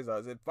topic today, so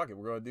I said, fuck it,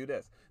 we're going to do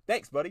this.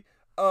 Thanks, buddy.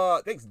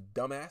 Thanks,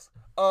 dumbass.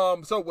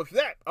 So with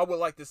that, I would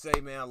like to say,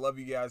 man, I love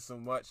you guys so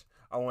much.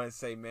 I want to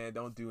say, man,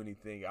 don't do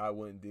anything I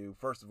wouldn't do.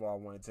 First of all, I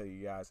want to tell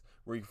you guys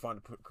where you can find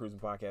the Cruising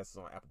Podcast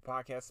on Apple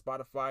Podcasts,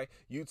 Spotify,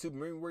 YouTube,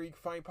 and where you can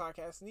find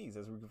podcast needs.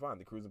 That's where you can find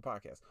the Cruising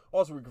Podcast.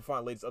 Also, where you can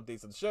find latest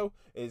updates of the show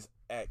is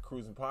at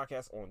Cruising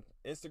Podcast on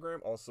Instagram,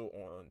 also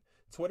on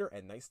Twitter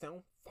at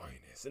Nicetown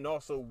Finest, and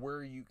also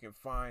where you can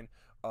find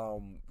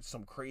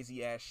some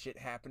crazy ass shit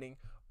happening,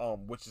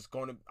 which is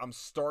I'm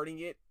starting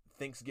it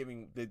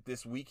Thanksgiving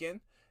this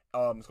weekend.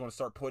 I'm going to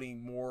start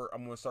putting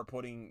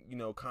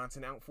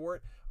content out for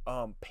it.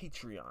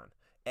 Patreon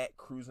at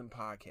Cruising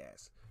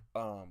Podcast.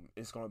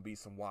 It's going to be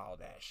some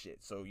wild ass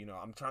shit. So,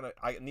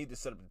 I need to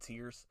set up the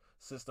tiers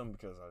system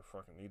because I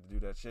fucking need to do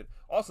that shit.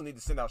 Also need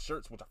to send out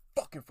shirts, which I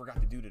fucking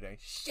forgot to do today.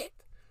 Shit.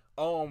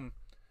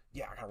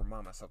 Yeah, I gotta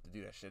remind myself to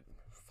do that shit.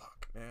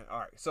 Fuck, man. All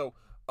right. So,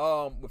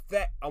 with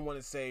that, I want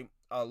to say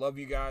I love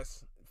you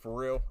guys. For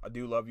real. I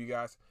do love you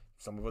guys.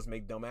 Some of us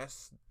make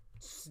dumbass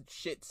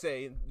shit I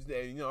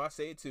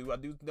say it too. I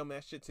do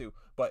dumbass shit too.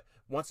 But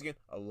once again,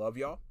 I love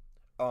y'all.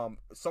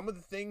 Some of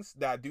the things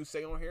that I do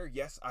say on here,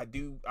 yes, I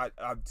do. I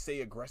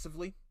say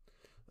aggressively.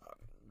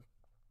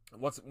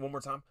 One more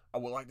time, I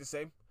would like to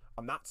say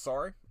I'm not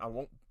sorry. I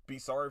won't be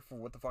sorry for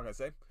what the fuck I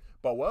say.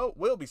 But what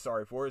will be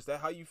sorry for is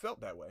that how you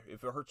felt that way.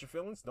 If it hurt your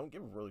feelings, don't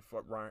give a really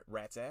fuck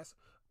rat's ass.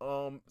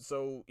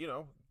 So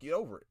get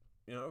over it.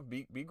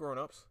 Be grown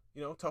ups.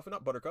 Toughen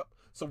up, buttercup.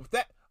 So with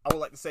that, I would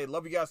like to say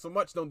love you guys so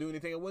much. Don't do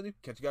anything I wouldn't do.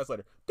 Catch you guys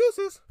later.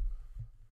 Deuces.